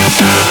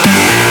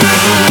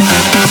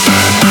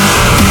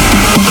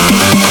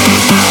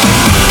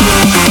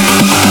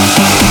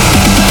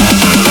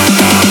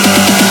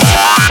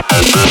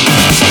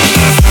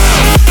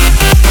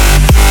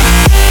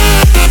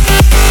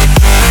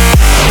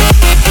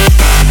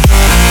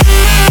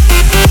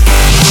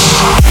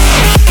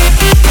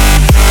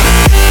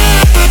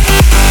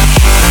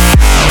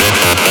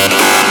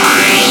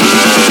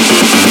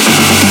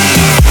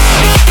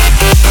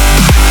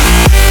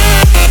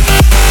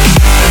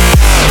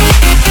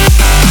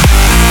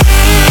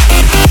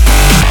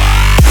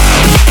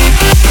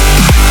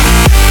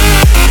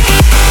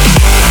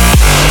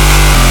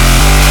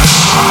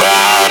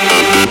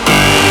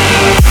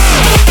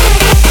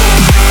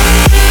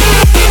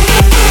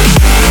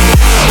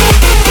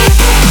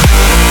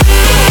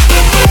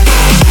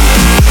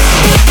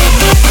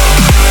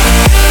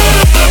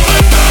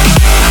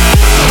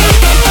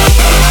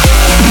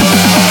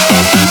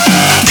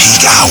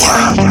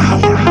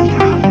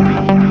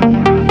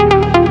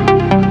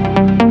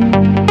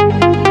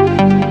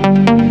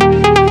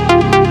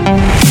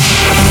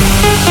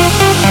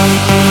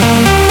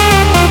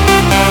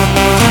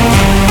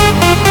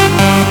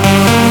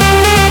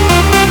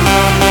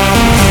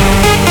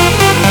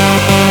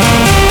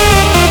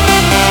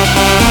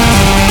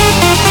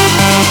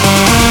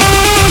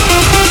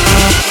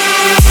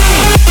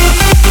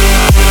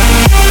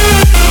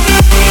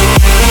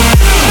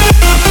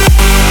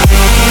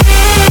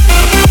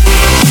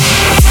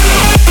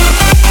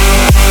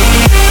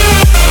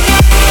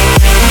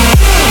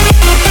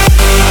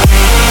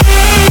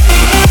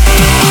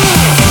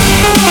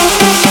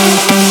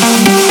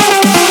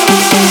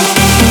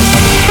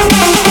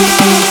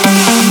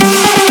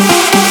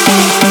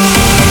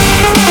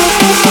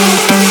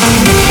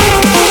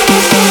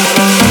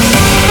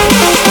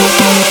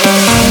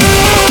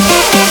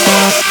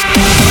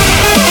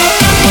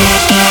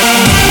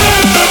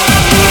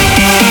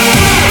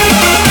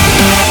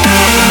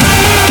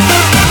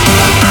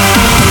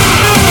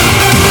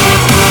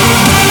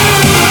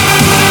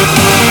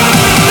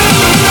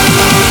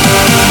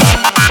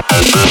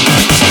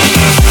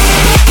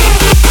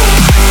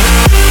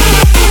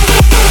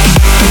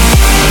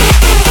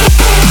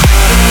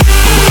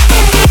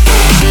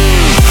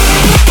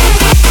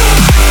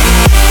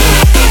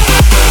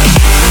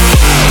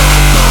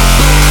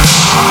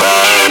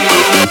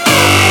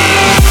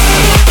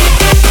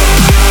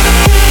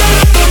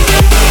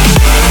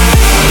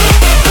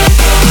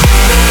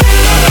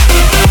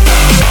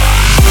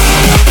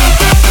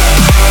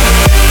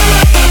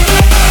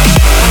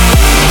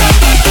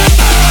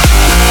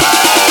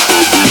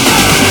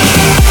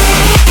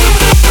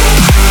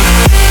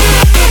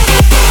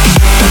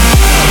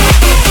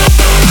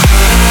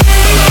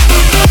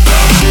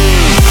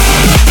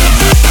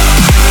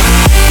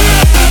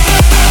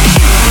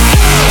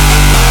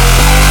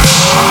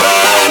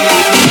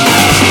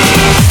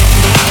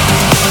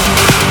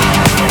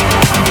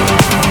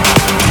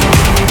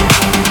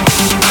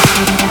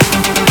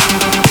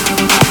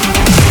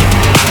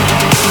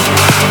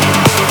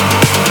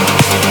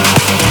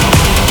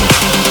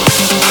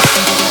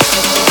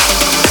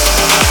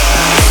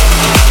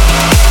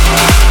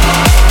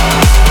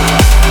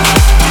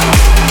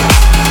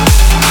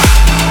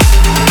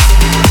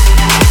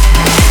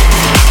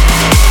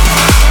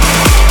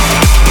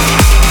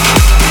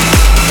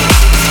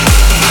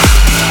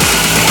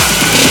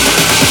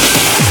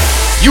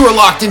 You are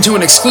locked into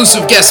an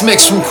exclusive guest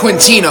mix from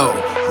Quintino,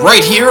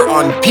 right here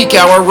on Peak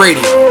Hour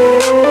Radio.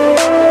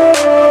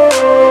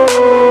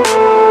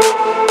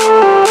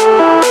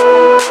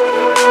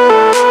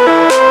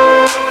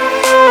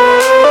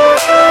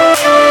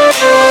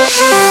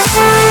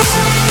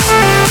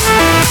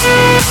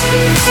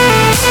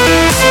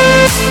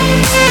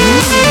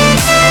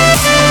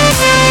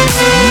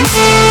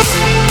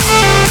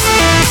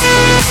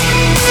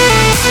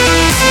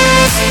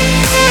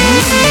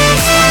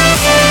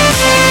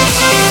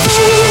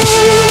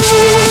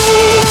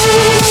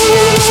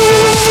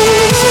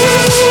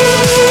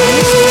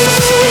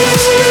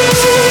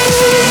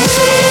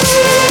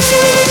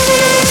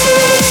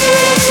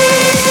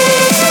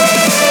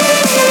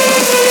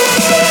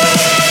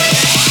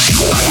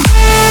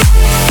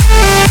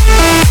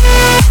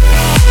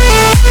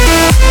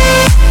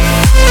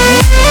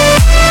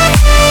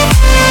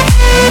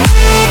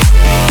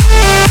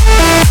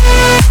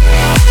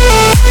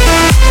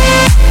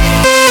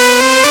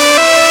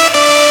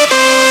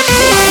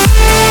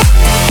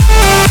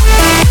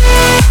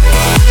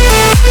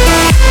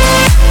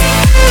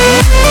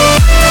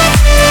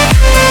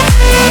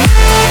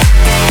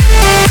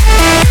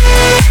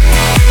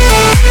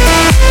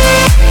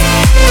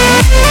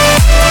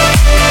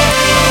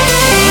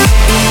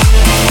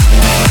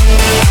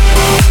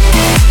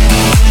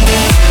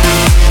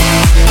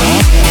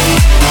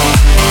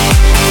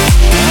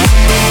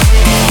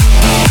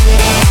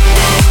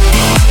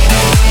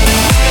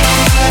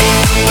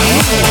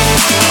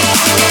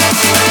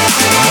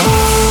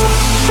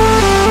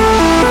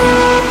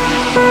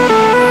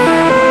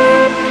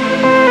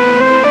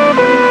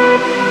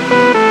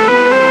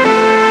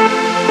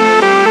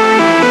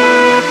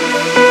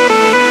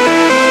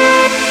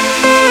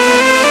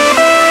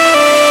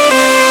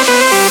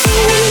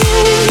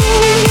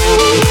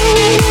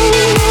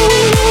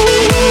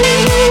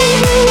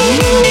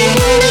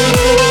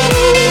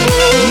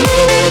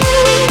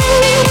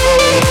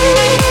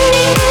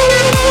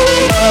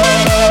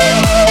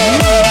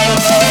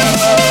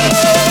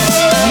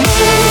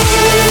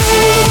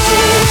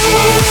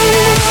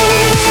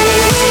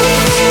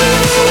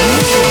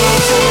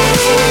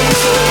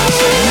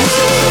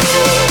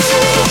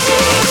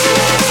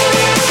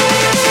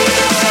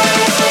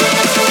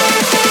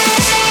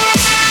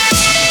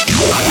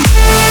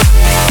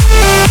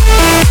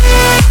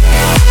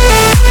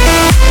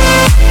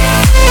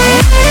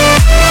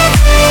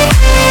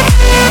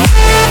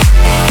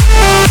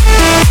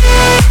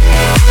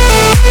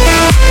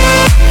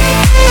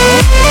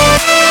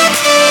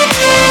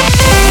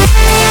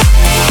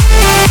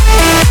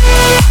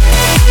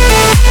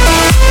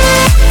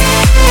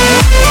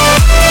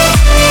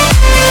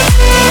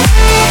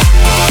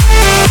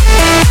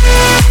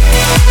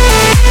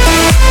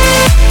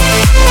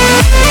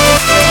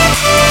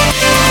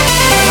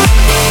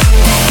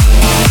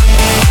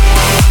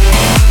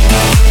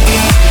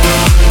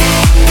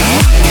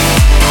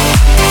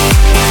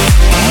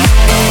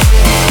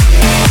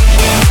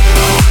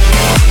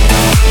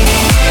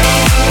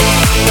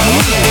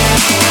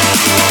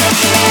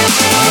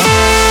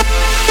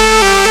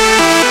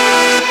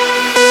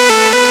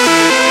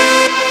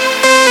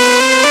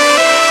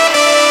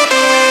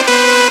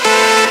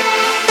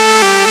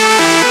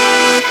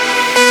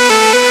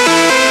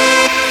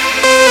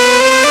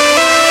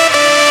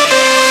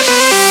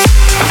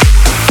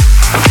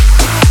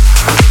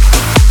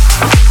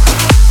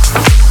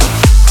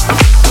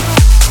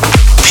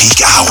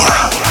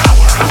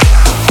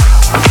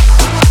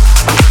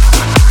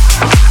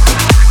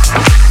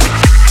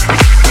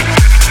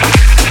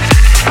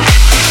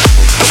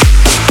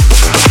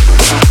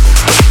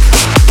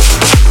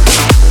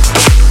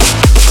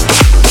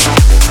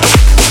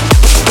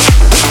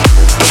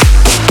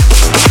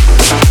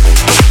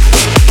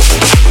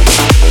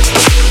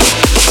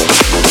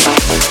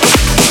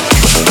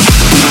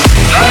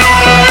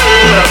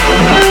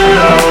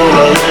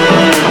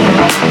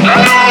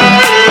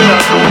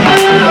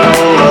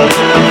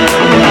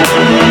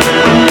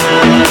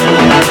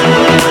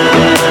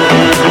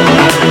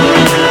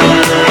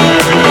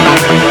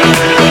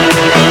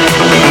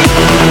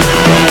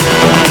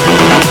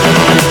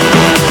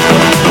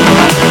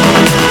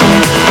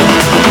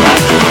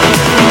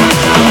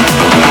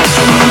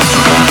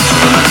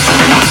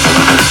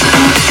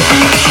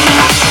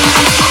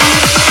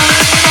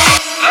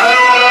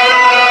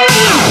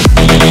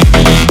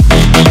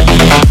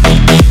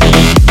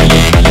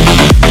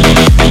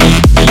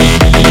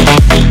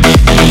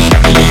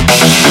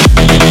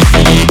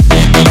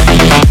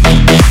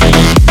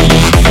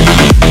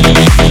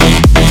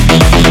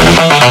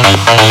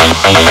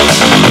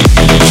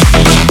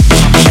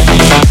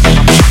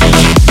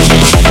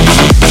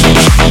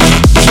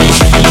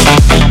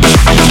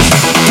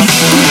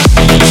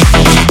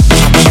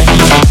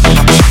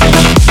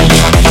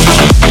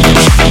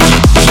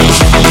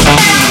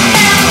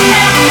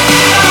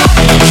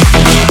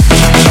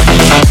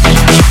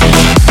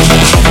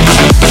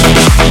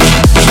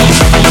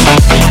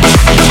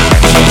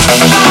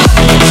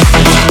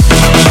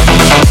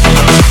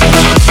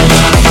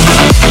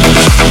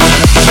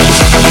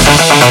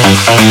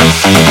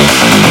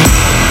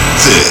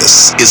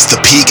 This is the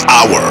Peak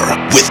Hour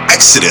with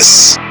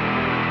Exodus.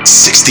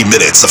 60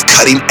 minutes of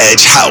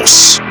cutting-edge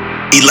house,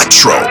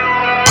 electro,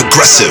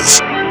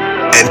 progressive,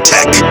 and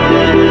tech.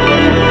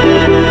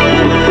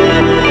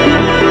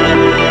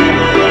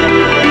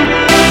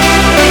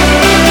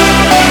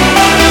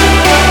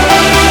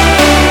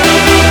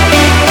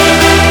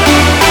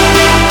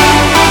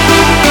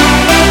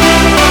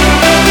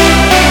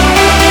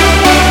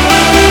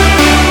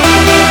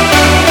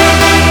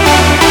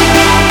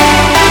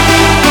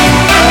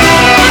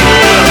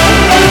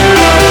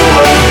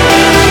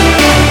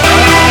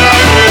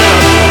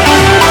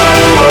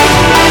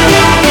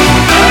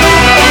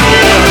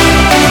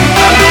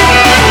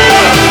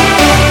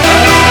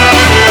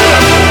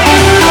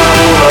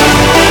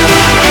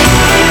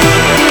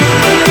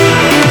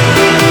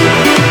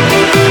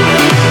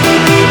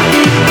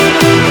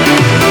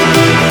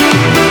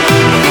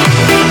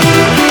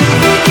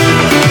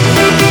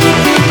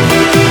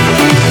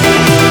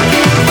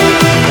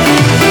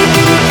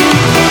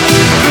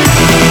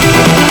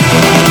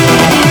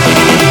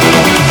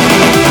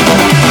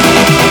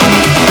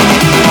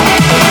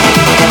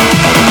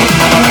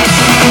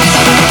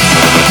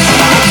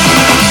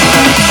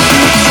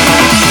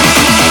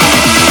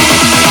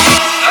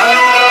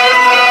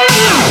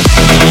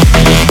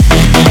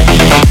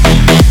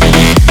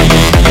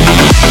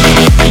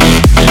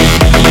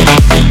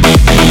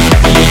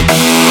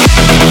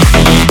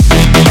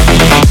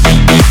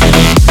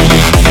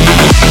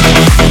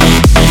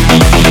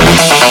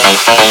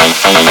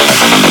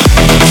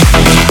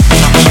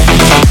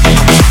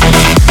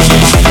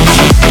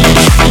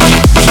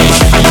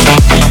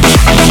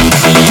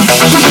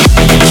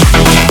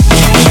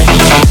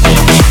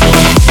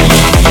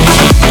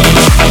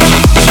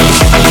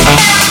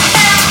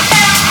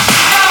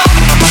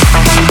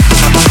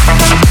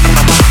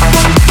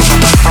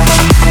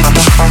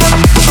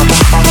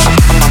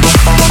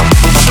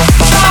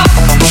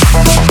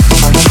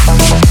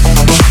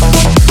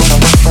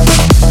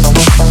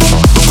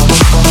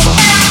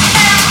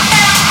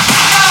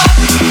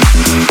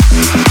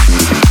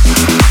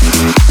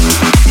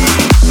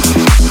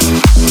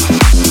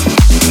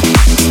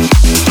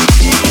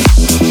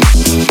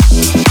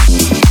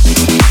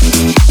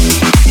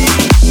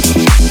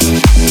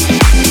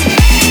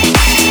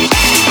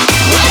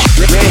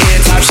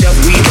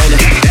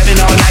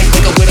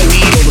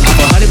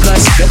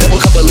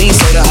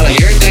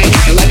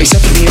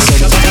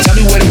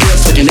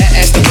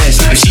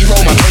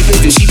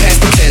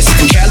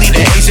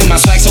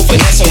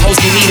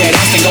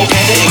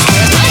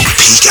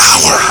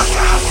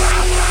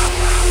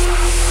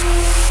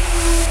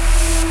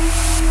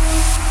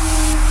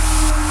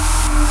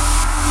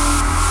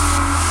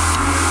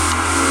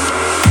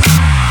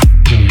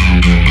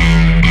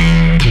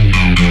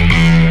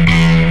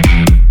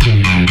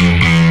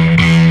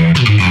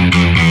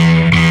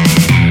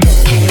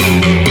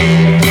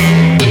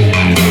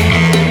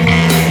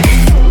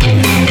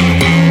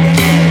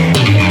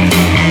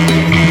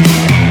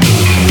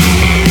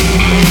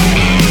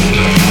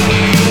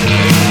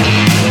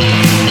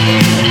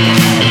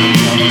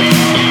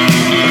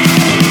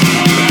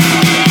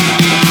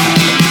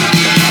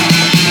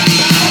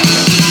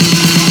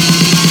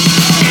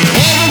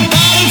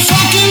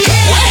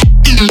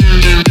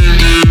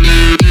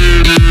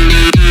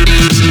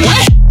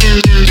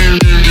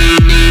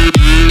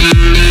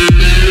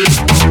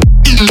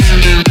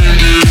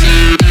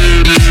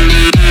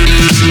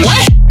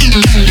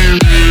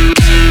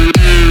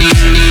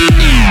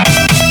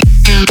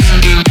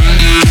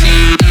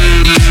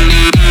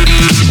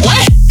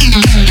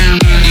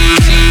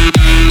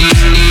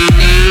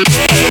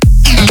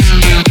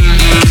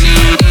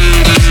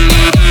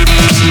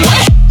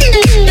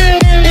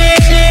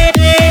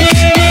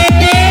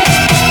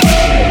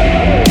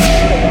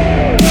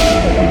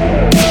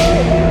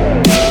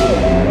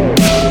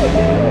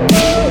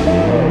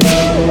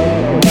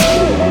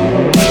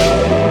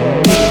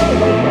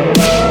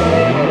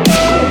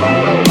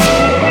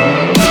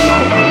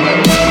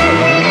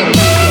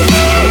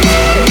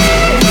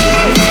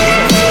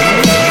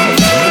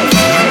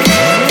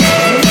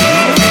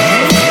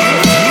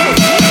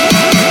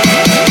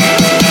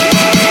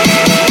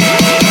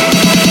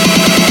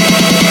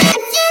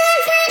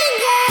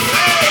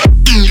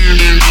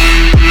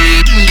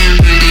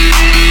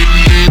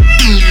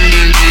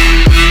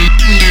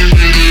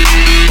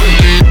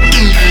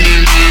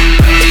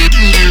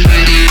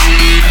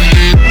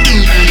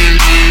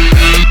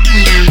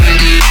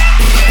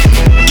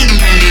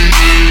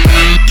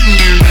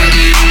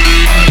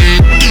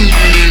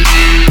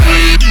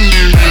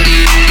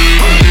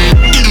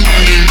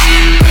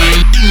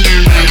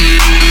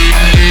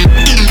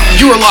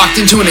 locked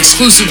into an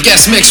exclusive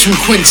guest mix from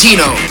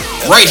Quintino,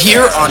 right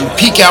here on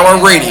Peakhour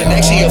Radio.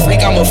 Next year,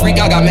 freak, I'm a freak,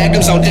 I got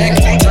magnums on deck.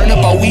 Turn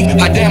up all week,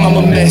 hot damn, I'm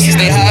a mess.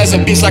 Stay high as a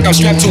bitch like I'm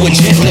strapped to a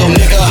jet, little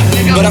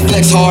nigga. But I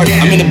flex hard,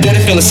 I'm in the bed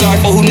and feeling sorry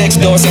for who next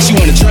door. Said she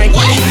wanna drink,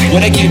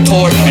 when they get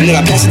poured. And then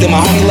I pass it to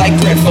my homie like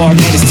Brett Favre,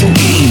 man, it's 2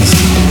 E's.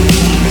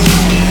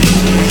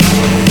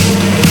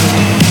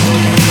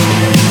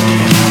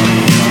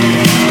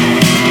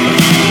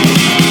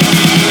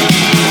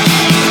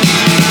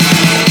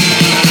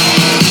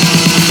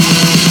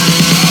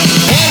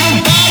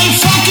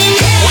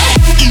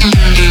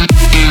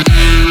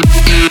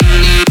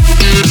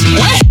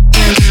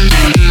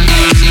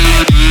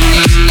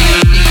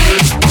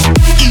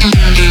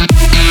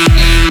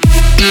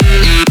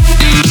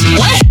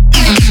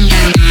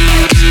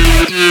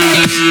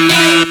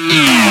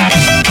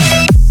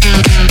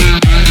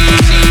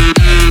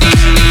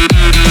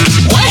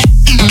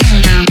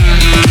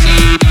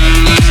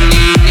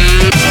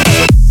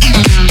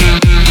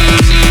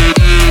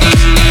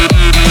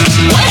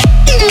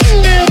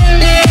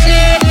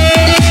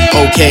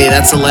 Okay,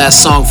 that's the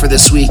last song for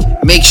this week.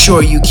 Make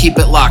sure you keep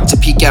it locked to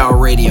Peak Hour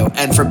Radio,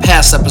 and for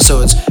past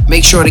episodes,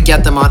 make sure to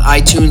get them on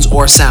iTunes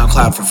or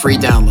SoundCloud for free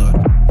download.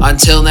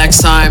 Until next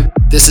time,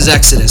 this is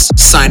Exodus,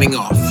 signing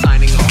off.